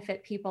I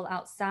benefit people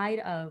outside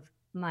of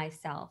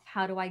myself?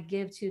 How do I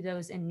give to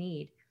those in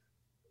need?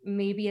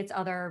 Maybe it's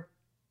other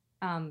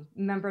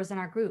members in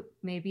our group.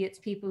 Maybe it's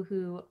people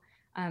who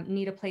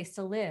need a place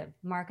to live.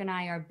 Mark and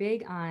I are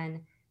big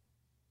on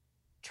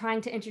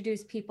trying to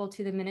introduce people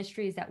to the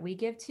ministries that we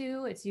give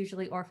to. It's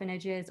usually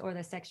orphanages or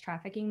the sex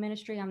trafficking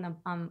ministry.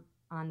 I'm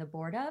on the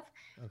board of.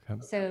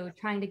 Okay. So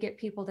trying to get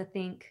people to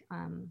think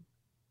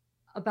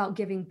about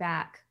giving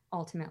back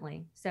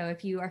ultimately. So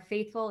if you are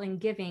faithful in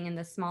giving in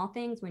the small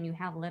things when you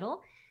have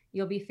little,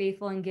 you'll be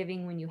faithful in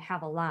giving when you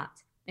have a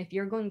lot. If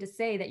you're going to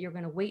say that you're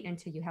going to wait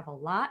until you have a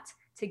lot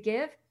to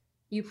give,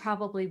 you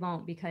probably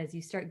won't, because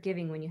you start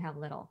giving when you have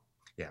little.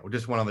 Yeah, well,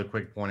 just one other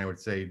quick point. I would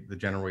say the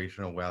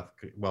generational wealth.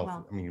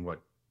 Wow. I mean,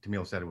 what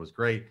Tamil said was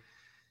great,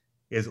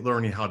 is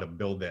learning how to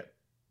build it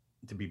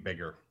to be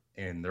bigger.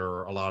 And there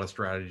are a lot of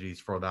strategies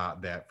for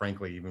that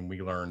frankly, even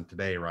we learned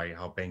today, right?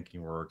 How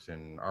banking works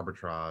and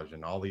arbitrage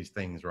and all these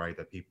things, right?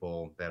 That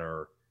people that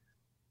are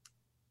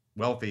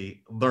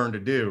wealthy learn to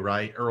do,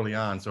 right? Early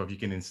on. So if you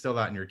can instill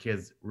that in your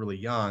kids really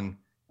young,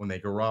 when they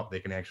grow up,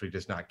 they can actually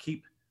just not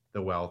keep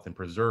the wealth and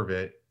preserve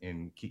it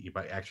and keep,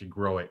 but actually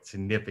grow it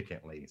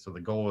significantly. So the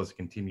goal is to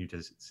continue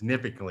to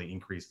significantly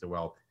increase the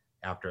wealth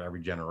after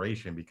every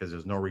generation, because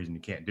there's no reason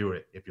you can't do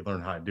it. If you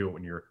learn how to do it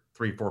when you're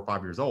 3, 4,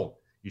 5 years old,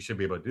 you should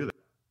be able to do that.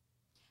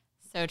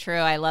 So true.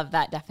 I love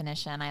that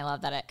definition. I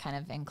love that it kind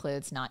of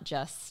includes not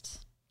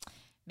just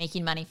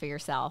making money for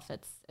yourself.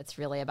 It's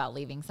really about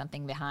leaving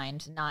something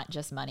behind, not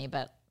just money,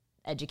 but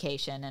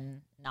education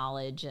and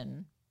knowledge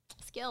and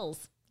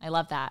skills. I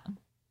love that.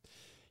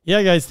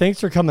 Yeah, guys, thanks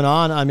for coming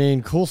on. I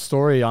mean, cool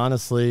story,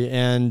 honestly.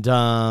 And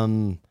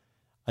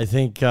I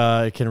think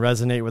it can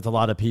resonate with a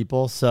lot of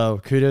people.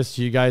 So kudos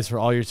to you guys for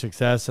all your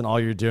success and all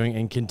you're doing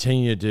and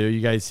continue to do.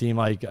 You guys seem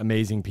like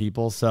amazing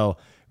people. So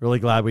really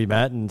glad we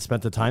met and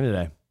spent the time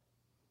today.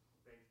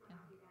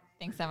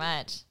 Thanks so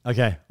much.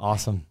 Okay,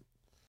 awesome.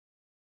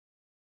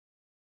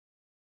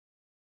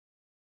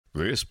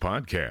 This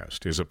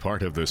podcast is a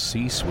part of the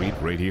C-Suite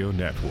Radio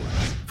Network.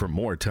 For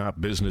more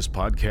top business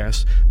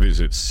podcasts,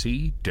 visit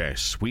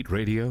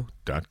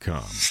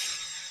c-suiteradio.com.